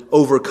been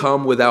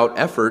overcome without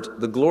effort,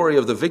 the glory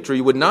of the victory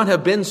would not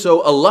have been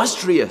so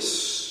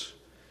illustrious.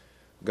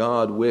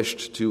 God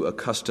wished to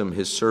accustom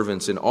his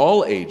servants in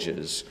all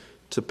ages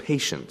to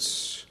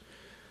patience,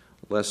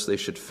 lest they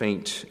should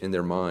faint in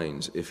their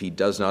minds if he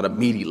does not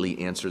immediately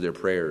answer their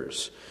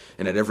prayers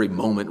and at every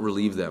moment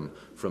relieve them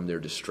from their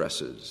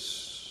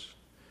distresses.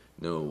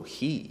 No,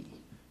 he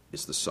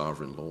is the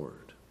sovereign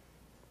Lord."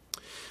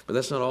 But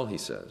that's not all he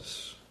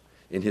says.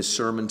 In his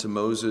sermon to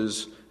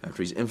Moses,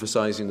 after he's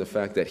emphasizing the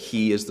fact that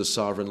he is the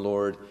sovereign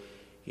Lord,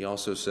 he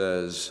also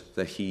says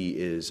that he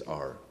is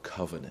our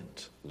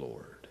covenant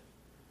Lord.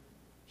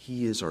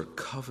 He is our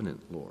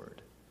covenant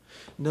Lord.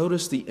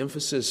 Notice the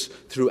emphasis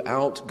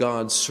throughout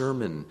God's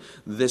sermon.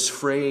 This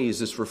phrase,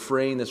 this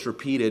refrain that's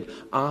repeated,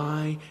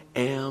 "I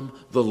am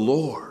the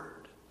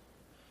Lord."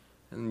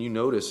 And you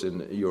notice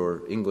in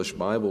your English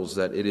Bibles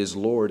that it is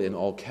Lord in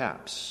all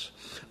caps.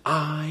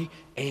 I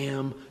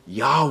am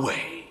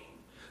Yahweh,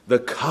 the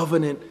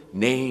covenant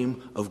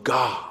name of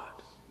God.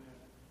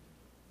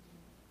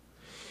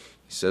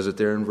 He says it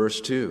there in verse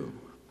 2.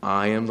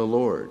 I am the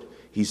Lord.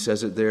 He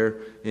says it there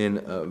in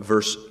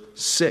verse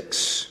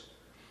 6.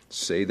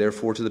 Say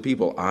therefore to the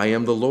people, I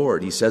am the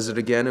Lord. He says it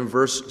again in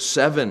verse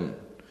 7.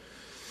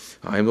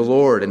 I am the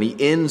Lord. And he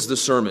ends the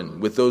sermon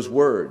with those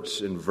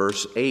words in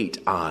verse 8.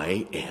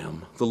 I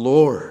am the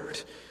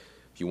Lord.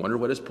 If you wonder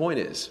what his point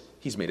is,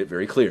 he's made it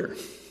very clear.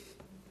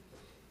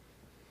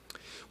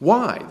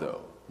 Why,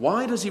 though?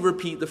 Why does he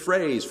repeat the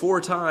phrase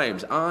 4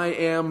 times, I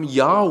am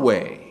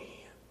Yahweh?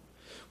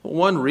 Well,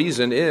 one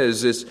reason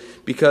is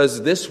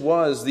because this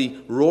was the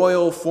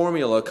royal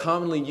formula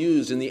commonly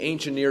used in the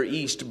ancient Near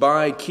East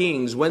by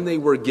kings when they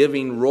were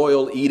giving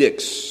royal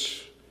edicts.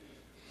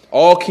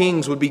 All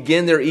kings would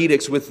begin their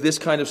edicts with this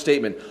kind of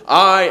statement,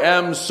 I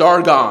am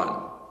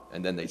Sargon.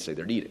 And then they'd say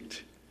their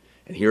edict.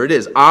 And here it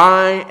is,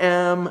 I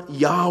am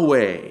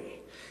Yahweh.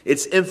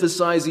 It's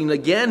emphasizing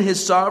again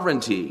his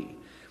sovereignty.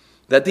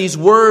 That these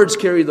words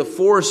carry the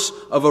force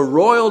of a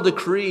royal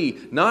decree,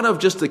 not of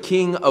just the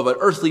king of an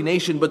earthly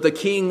nation, but the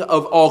king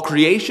of all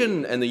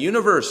creation and the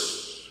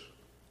universe.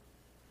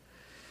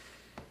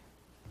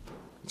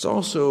 It's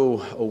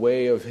also a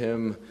way of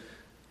him,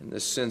 in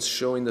this sense,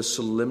 showing the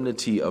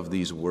solemnity of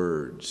these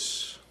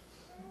words.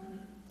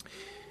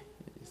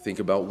 Think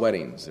about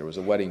weddings. There was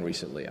a wedding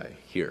recently, I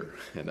hear,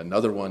 and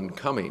another one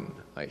coming,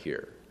 I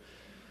hear.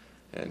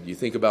 And you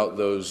think about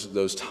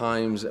those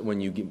times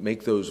when you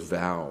make those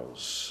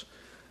vows.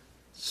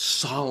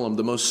 Solemn,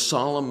 the most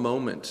solemn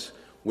moment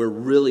where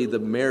really the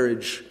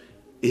marriage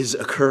is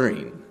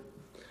occurring.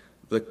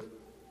 The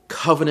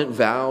covenant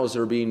vows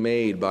are being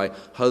made by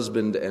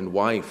husband and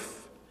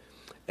wife.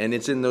 And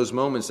it's in those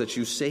moments that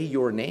you say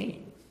your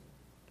name,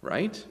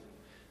 right?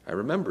 I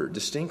remember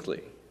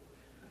distinctly.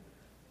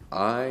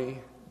 I,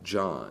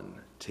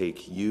 John,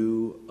 take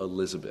you,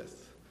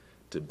 Elizabeth,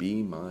 to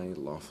be my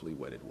lawfully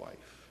wedded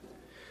wife.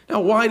 Now,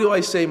 why do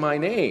I say my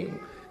name?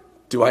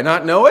 Do I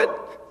not know it?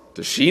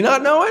 Does she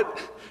not know it?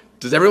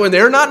 Does everyone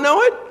there not know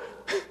it?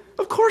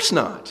 Of course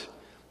not.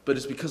 But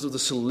it's because of the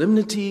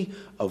solemnity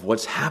of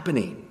what's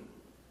happening.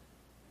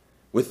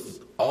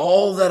 With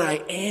all that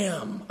I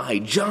am, I,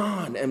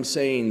 John, am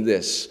saying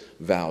this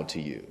vow to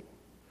you.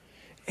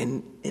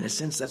 And in a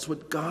sense, that's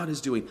what God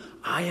is doing.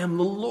 I am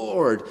the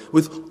Lord.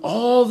 With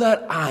all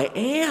that I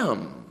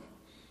am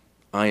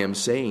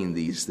saying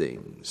these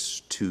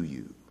things to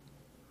you.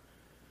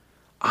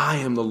 I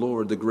am the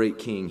Lord, the great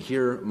King.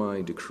 Hear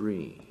my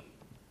decree.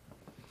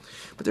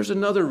 But there's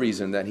another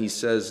reason that he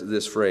says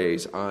this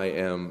phrase, I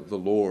am the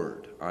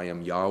Lord, I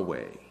am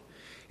Yahweh.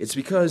 It's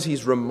because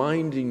he's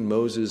reminding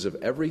Moses of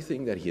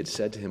everything that he had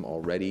said to him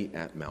already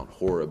at Mount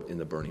Horeb in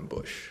the burning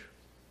bush.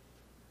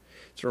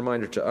 It's a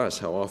reminder to us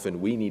how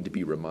often we need to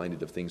be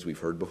reminded of things we've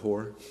heard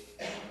before.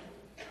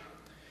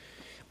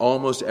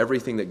 Almost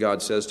everything that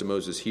God says to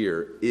Moses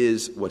here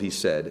is what he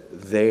said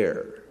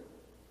there.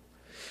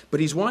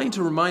 But he's wanting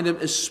to remind him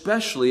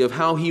especially of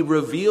how he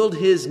revealed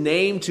his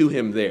name to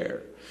him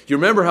there. You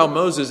remember how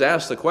Moses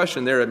asked the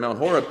question there at Mount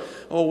Horeb,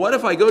 oh, what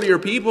if I go to your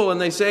people and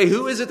they say,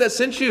 who is it that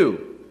sent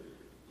you?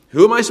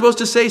 Who am I supposed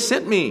to say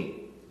sent me?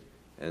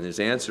 And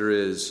his answer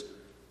is,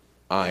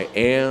 I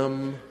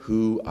am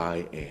who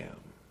I am.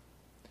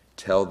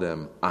 Tell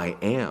them, I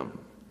am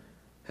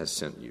has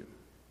sent you.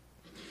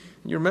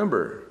 You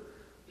remember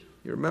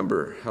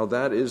how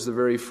that is the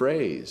very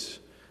phrase,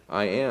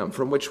 I am,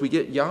 from which we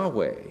get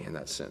Yahweh in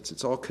that sense.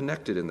 It's all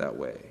connected in that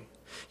way.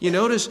 You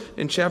notice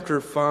in chapter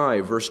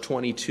 5, verse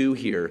 22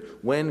 here,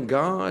 when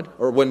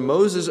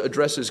Moses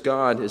addresses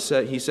God,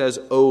 he says,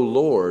 O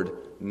Lord,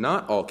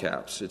 not all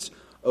caps, it's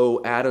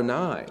O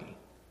Adonai.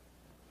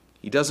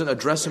 He doesn't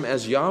address him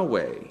as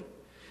Yahweh.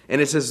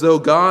 And it's as though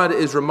God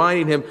is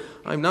reminding him,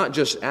 I'm not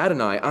just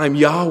Adonai, I'm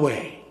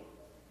Yahweh.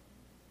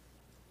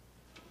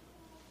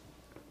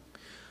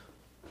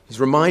 He's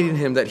reminding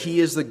him that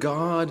he is the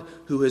God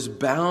who has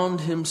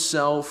bound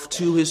himself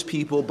to his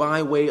people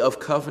by way of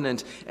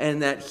covenant,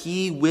 and that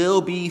he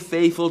will be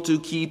faithful to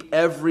keep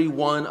every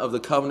one of the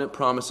covenant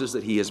promises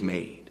that he has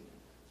made.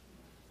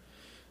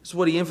 This is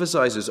what he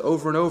emphasizes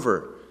over and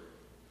over.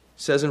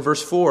 He says in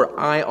verse 4,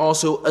 I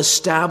also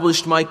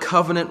established my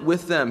covenant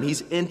with them.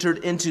 He's entered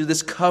into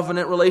this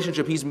covenant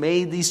relationship. He's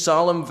made these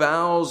solemn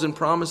vows and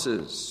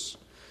promises.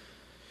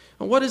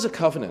 And what is a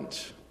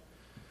covenant?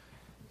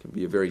 Can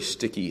be a very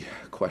sticky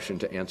question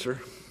to answer.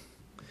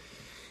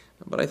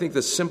 But I think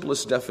the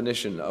simplest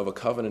definition of a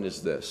covenant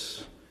is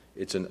this.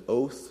 It's an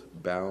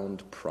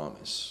oath-bound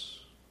promise.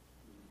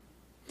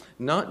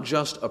 Not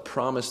just a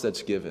promise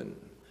that's given,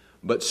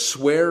 but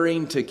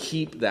swearing to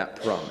keep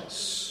that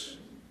promise.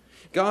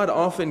 God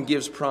often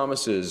gives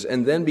promises,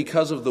 and then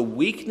because of the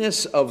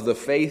weakness of the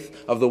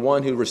faith of the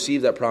one who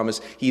received that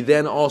promise, he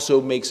then also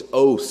makes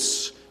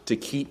oaths to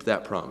keep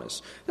that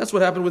promise. That's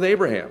what happened with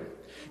Abraham.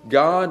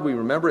 God, we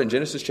remember in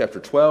Genesis chapter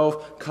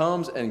 12,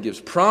 comes and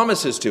gives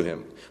promises to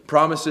him.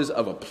 Promises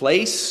of a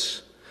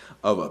place,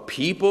 of a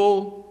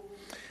people,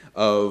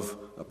 of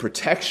a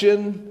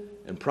protection,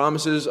 and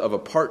promises of a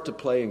part to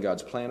play in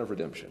God's plan of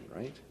redemption,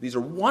 right? These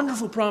are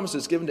wonderful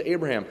promises given to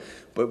Abraham.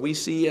 But we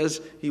see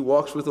as he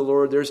walks with the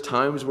Lord, there's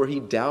times where he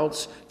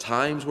doubts,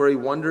 times where he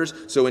wonders.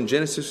 So in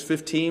Genesis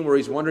 15, where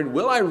he's wondering,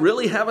 will I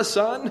really have a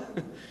son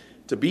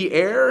to be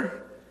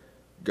heir?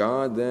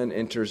 God then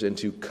enters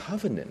into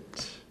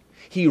covenant.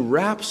 He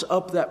wraps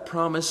up that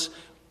promise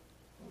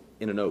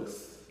in an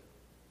oath.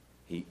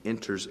 He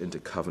enters into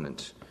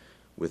covenant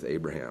with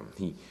Abraham.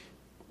 He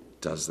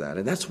does that.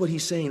 And that's what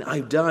he's saying,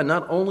 I've done.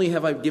 Not only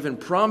have I given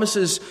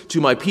promises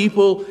to my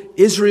people,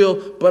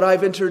 Israel, but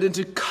I've entered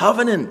into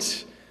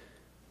covenant.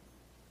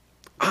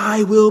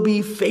 I will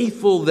be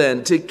faithful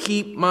then to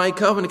keep my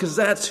covenant, because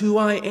that's who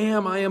I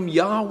am. I am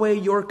Yahweh,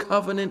 your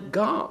covenant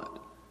God.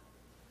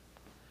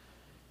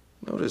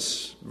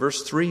 Notice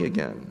verse 3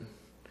 again.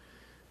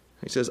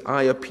 He says,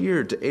 I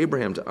appeared to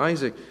Abraham, to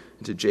Isaac,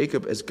 and to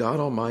Jacob as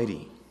God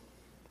Almighty.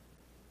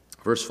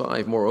 Verse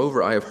 5,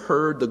 moreover, I have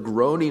heard the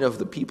groaning of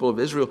the people of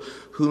Israel,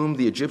 whom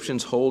the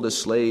Egyptians hold as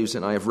slaves,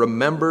 and I have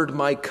remembered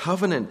my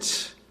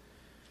covenant.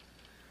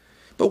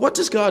 But what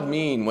does God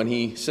mean when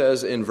he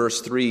says in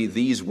verse 3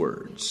 these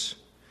words?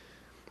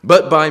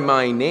 But by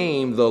my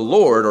name, the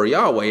Lord, or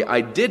Yahweh,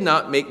 I did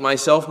not make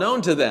myself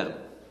known to them.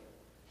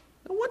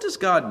 Now, what does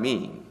God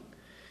mean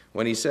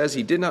when he says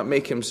he did not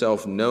make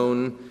himself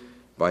known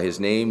by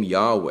his name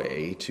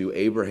Yahweh to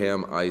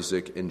Abraham,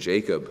 Isaac, and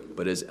Jacob,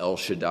 but as El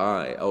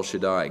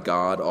Shaddai,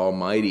 God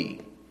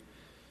Almighty?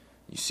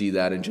 You see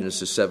that in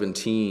Genesis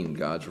 17.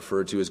 God's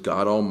referred to as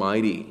God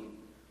Almighty.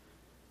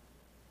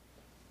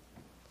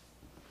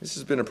 This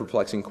has been a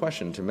perplexing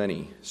question to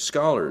many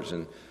scholars,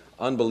 and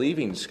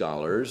unbelieving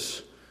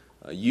scholars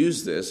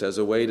use this as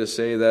a way to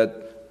say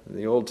that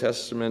the Old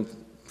Testament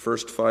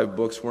first 5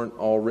 books weren't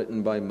all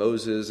written by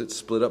Moses. It's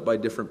split up by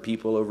different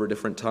people over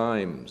different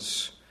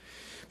times.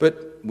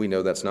 But we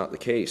know that's not the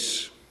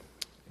case.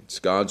 It's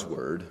God's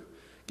word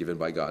given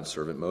by God's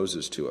servant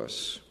Moses to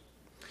us.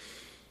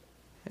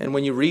 And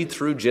when you read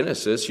through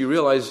Genesis, you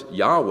realize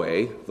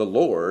Yahweh, the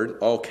Lord,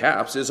 all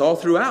caps, is all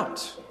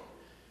throughout.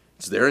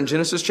 It's there in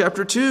Genesis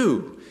chapter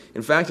 2.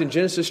 In fact, in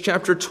Genesis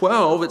chapter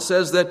 12, it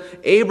says that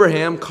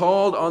Abraham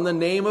called on the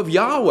name of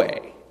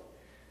Yahweh.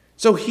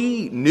 So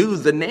he knew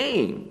the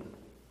name.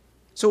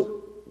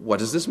 So what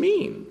does this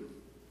mean?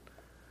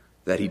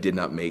 That he did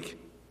not make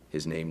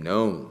his name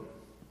known.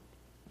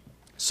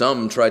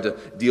 Some try to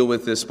deal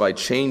with this by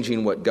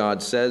changing what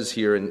God says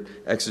here in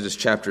Exodus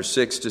chapter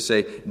 6 to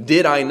say,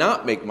 did I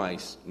not make my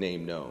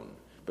name known?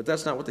 But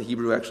that's not what the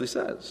Hebrew actually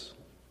says.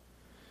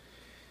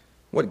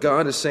 What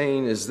God is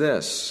saying is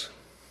this.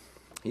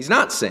 He's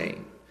not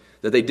saying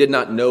that they did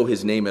not know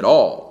his name at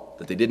all,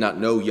 that they did not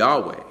know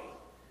Yahweh,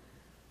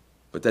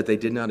 but that they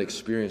did not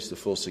experience the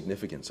full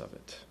significance of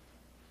it.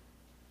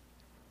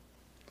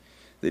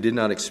 They did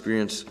not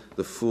experience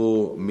the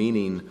full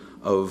meaning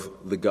of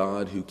the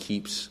God who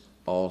keeps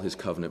all his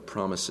covenant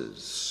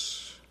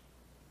promises.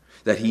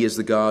 That he is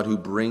the God who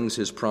brings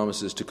his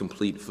promises to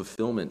complete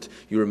fulfillment.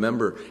 You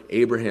remember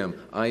Abraham,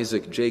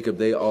 Isaac, Jacob,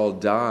 they all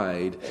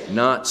died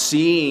not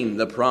seeing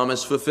the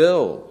promise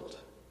fulfilled.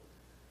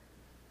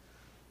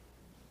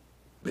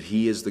 But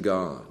he is the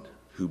God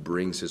who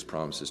brings his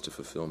promises to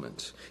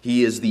fulfillment.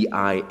 He is the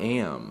I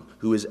am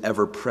who is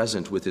ever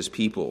present with his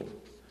people.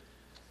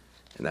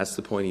 And that's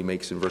the point he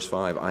makes in verse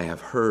 5. I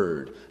have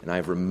heard and I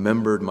have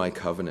remembered my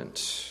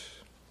covenant.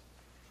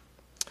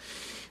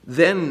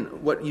 Then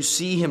what you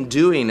see him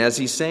doing as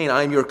he's saying,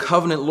 I am your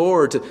covenant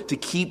Lord, to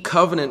keep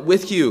covenant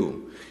with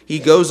you. He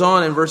goes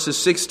on in verses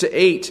 6 to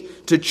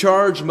 8 to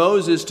charge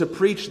Moses to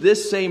preach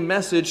this same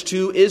message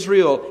to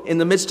Israel in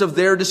the midst of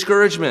their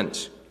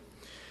discouragement.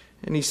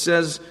 And he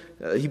says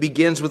He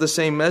begins with the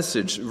same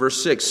message.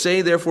 Verse 6,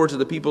 "Say therefore to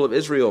the people of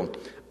Israel,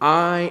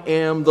 I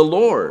am the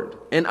Lord,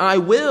 and I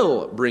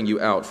will bring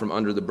you out from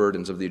under the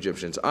burdens of the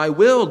Egyptians. I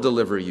will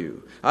deliver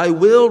you. I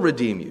will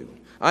redeem you.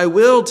 I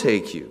will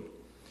take you."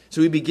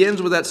 So he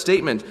begins with that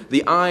statement,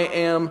 the I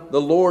am the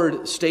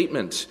Lord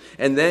statement.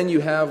 And then you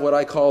have what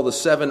I call the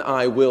 7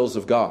 I wills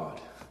of God.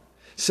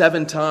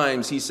 7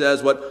 times he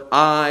says what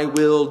I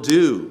will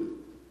do.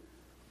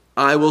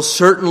 I will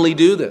certainly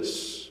do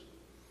this.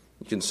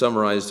 You can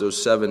summarize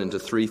those 7 into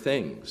 3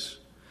 things.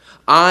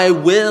 I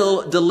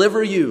will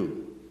deliver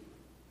you.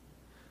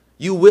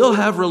 You will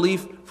have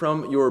relief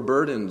from your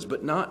burdens,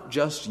 but not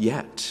just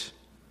yet.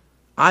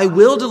 I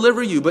will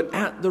deliver you, but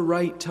at the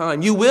right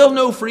time. You will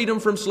know freedom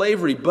from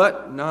slavery,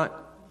 but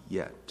not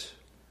yet.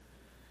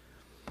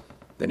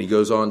 Then he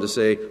goes on to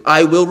say,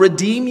 I will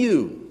redeem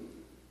you.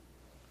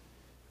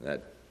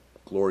 That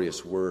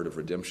glorious word of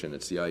redemption,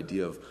 it's the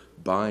idea of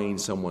buying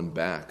someone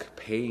back,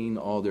 paying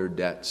all their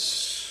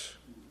debts.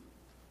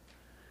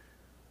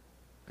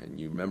 And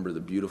you remember the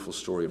beautiful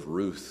story of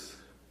Ruth,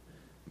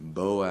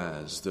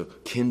 Boaz, the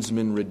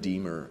kinsman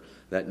redeemer,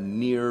 that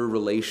near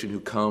relation who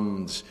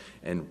comes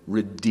and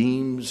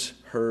redeems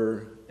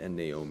her and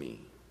Naomi.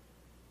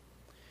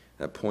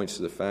 That points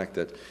to the fact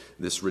that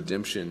this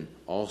redemption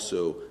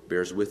also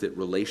bears with it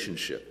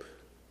relationship.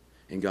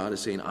 And God is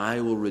saying,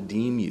 I will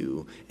redeem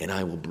you and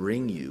I will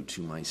bring you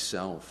to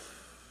myself.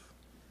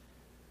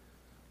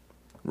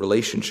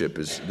 Relationship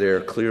is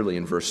there clearly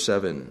in verse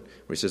 7,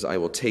 where he says, I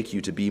will take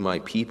you to be my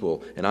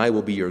people, and I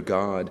will be your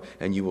God,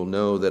 and you will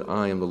know that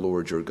I am the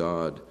Lord your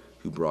God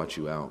who brought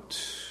you out.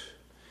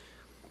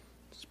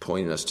 It's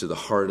pointing us to the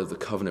heart of the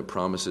covenant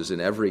promises. In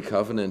every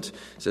covenant,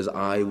 it says,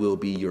 I will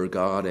be your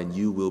God, and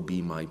you will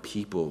be my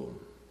people.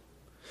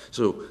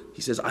 So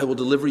he says, I will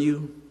deliver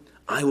you,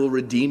 I will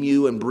redeem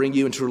you and bring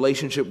you into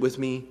relationship with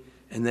me.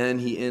 And then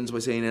he ends by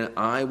saying,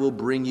 I will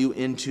bring you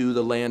into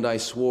the land I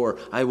swore.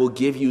 I will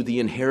give you the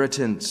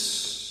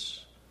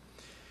inheritance.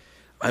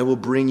 I will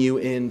bring you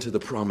into the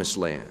promised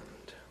land.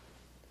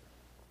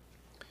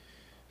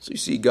 So you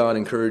see, God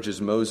encourages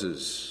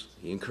Moses.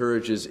 He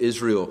encourages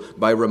Israel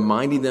by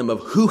reminding them of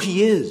who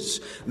he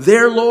is,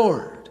 their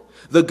Lord,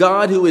 the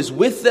God who is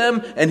with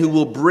them and who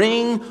will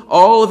bring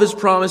all of his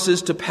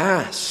promises to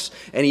pass.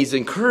 And he's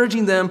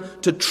encouraging them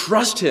to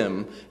trust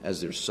him as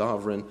their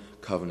sovereign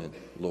covenant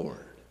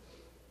Lord.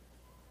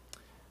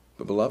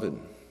 But beloved,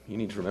 you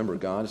need to remember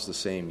God is the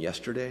same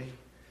yesterday,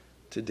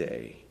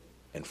 today,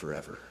 and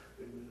forever.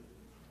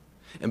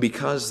 And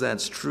because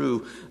that's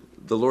true,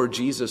 the Lord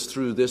Jesus,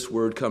 through this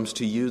word, comes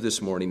to you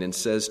this morning and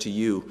says to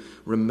you,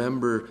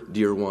 remember,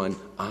 dear one,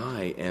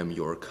 I am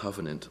your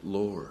covenant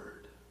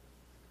Lord.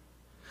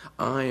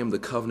 I am the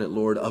covenant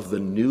Lord of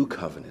the new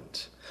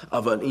covenant,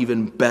 of an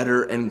even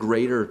better and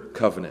greater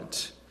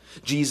covenant.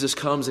 Jesus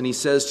comes and he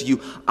says to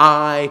you,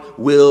 I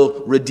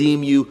will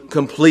redeem you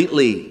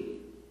completely.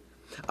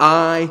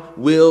 I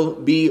will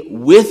be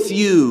with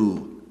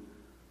you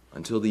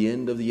until the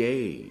end of the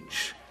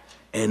age.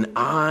 And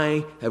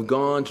I have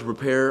gone to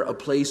prepare a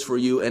place for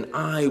you, and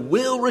I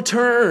will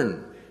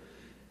return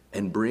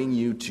and bring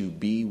you to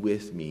be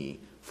with me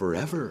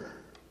forever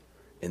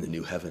in the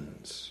new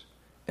heavens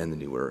and the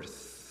new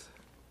earth.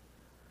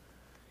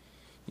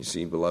 You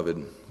see,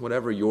 beloved,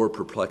 whatever your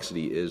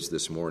perplexity is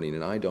this morning,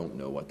 and I don't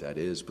know what that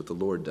is, but the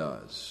Lord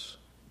does,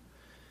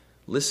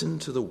 listen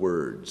to the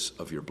words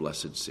of your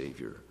blessed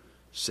Savior,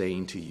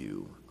 saying to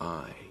you,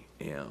 I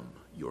am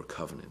your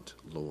covenant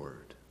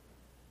Lord.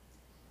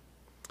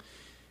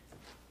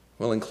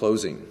 Well, in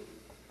closing,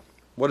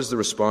 what is the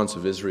response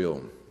of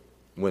Israel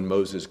when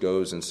Moses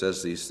goes and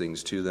says these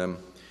things to them?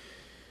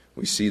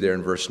 We see there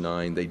in verse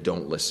 9, they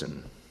don't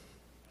listen.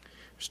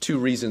 There's 2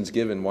 reasons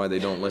given why they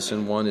don't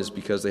listen. One is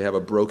because they have a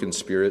broken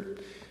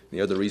spirit.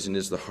 The other reason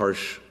is the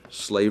harsh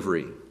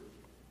slavery.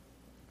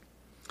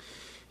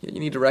 You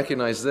need to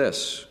recognize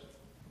this.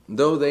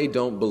 Though they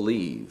don't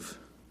believe,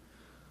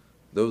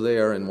 though they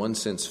are in one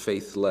sense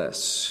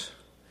faithless,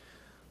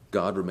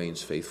 God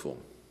remains faithful.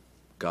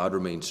 God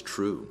remains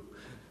true.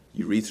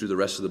 You read through the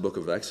rest of the book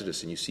of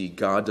Exodus and you see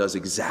God does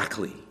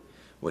exactly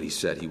what he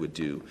said he would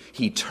do.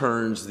 He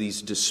turns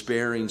these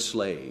despairing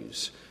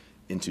slaves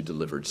into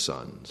delivered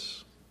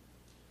sons.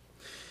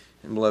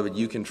 And beloved,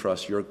 you can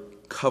trust your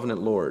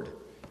covenant Lord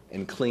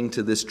and cling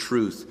to this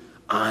truth.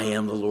 I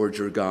am the Lord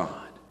your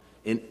God.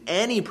 In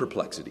any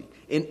perplexity,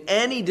 in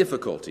any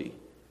difficulty,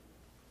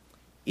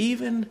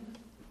 even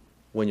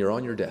when you're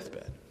on your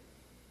deathbed,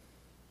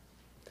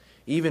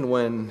 even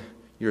when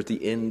you're at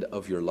the end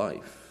of your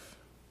life.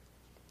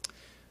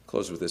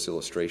 Close with this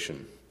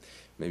illustration.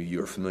 Maybe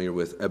you're familiar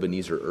with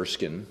Ebenezer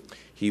Erskine.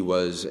 He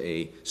was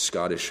a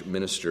Scottish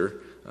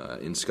minister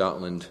in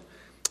Scotland,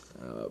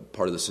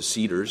 part of the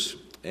Seceders,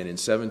 and in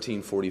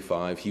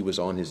 1745 he was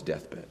on his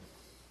deathbed.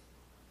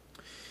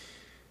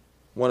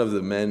 One of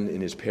the men in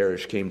his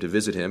parish came to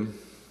visit him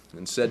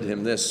and said to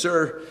him this,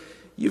 Sir,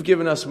 you've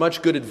given us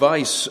much good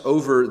advice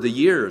over the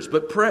years,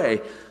 but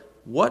pray,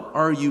 what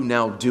are you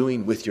now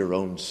doing with your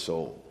own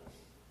soul?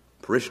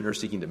 Parishioner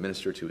seeking to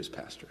minister to his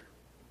pastor.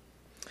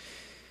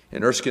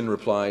 And Erskine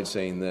replied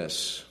saying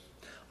this,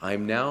 "I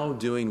am now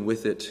doing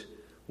with it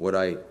what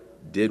I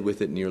did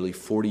with it nearly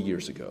 40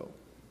 years ago.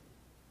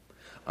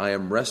 I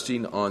am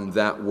resting on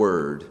that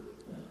word,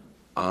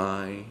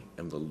 I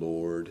am the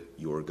Lord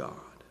your God.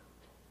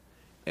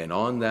 And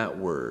on that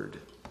word,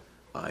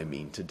 I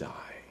mean to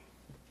die."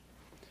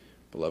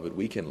 Beloved,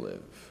 we can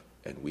live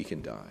and we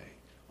can die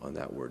on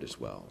that word as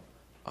well.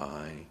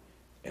 I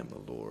am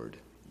the Lord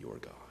your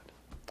God.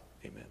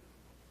 Amen.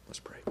 Let's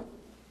pray.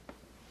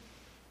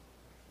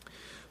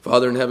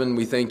 Father in heaven,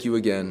 we thank you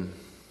again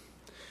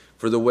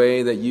for the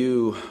way that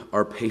you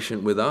are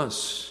patient with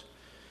us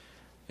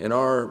in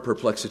our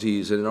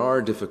perplexities and in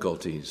our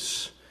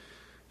difficulties.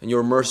 And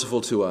you're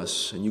merciful to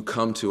us, and you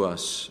come to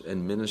us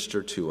and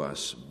minister to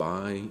us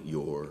by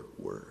your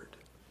word.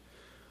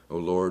 O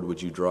Lord,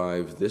 would you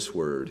drive this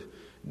word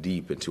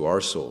deep into our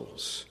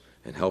souls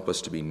and help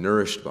us to be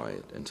nourished by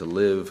it and to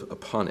live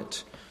upon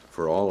it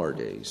for all our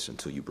days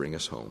until you bring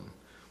us home.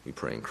 We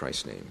pray in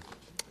Christ's name.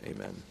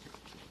 Amen.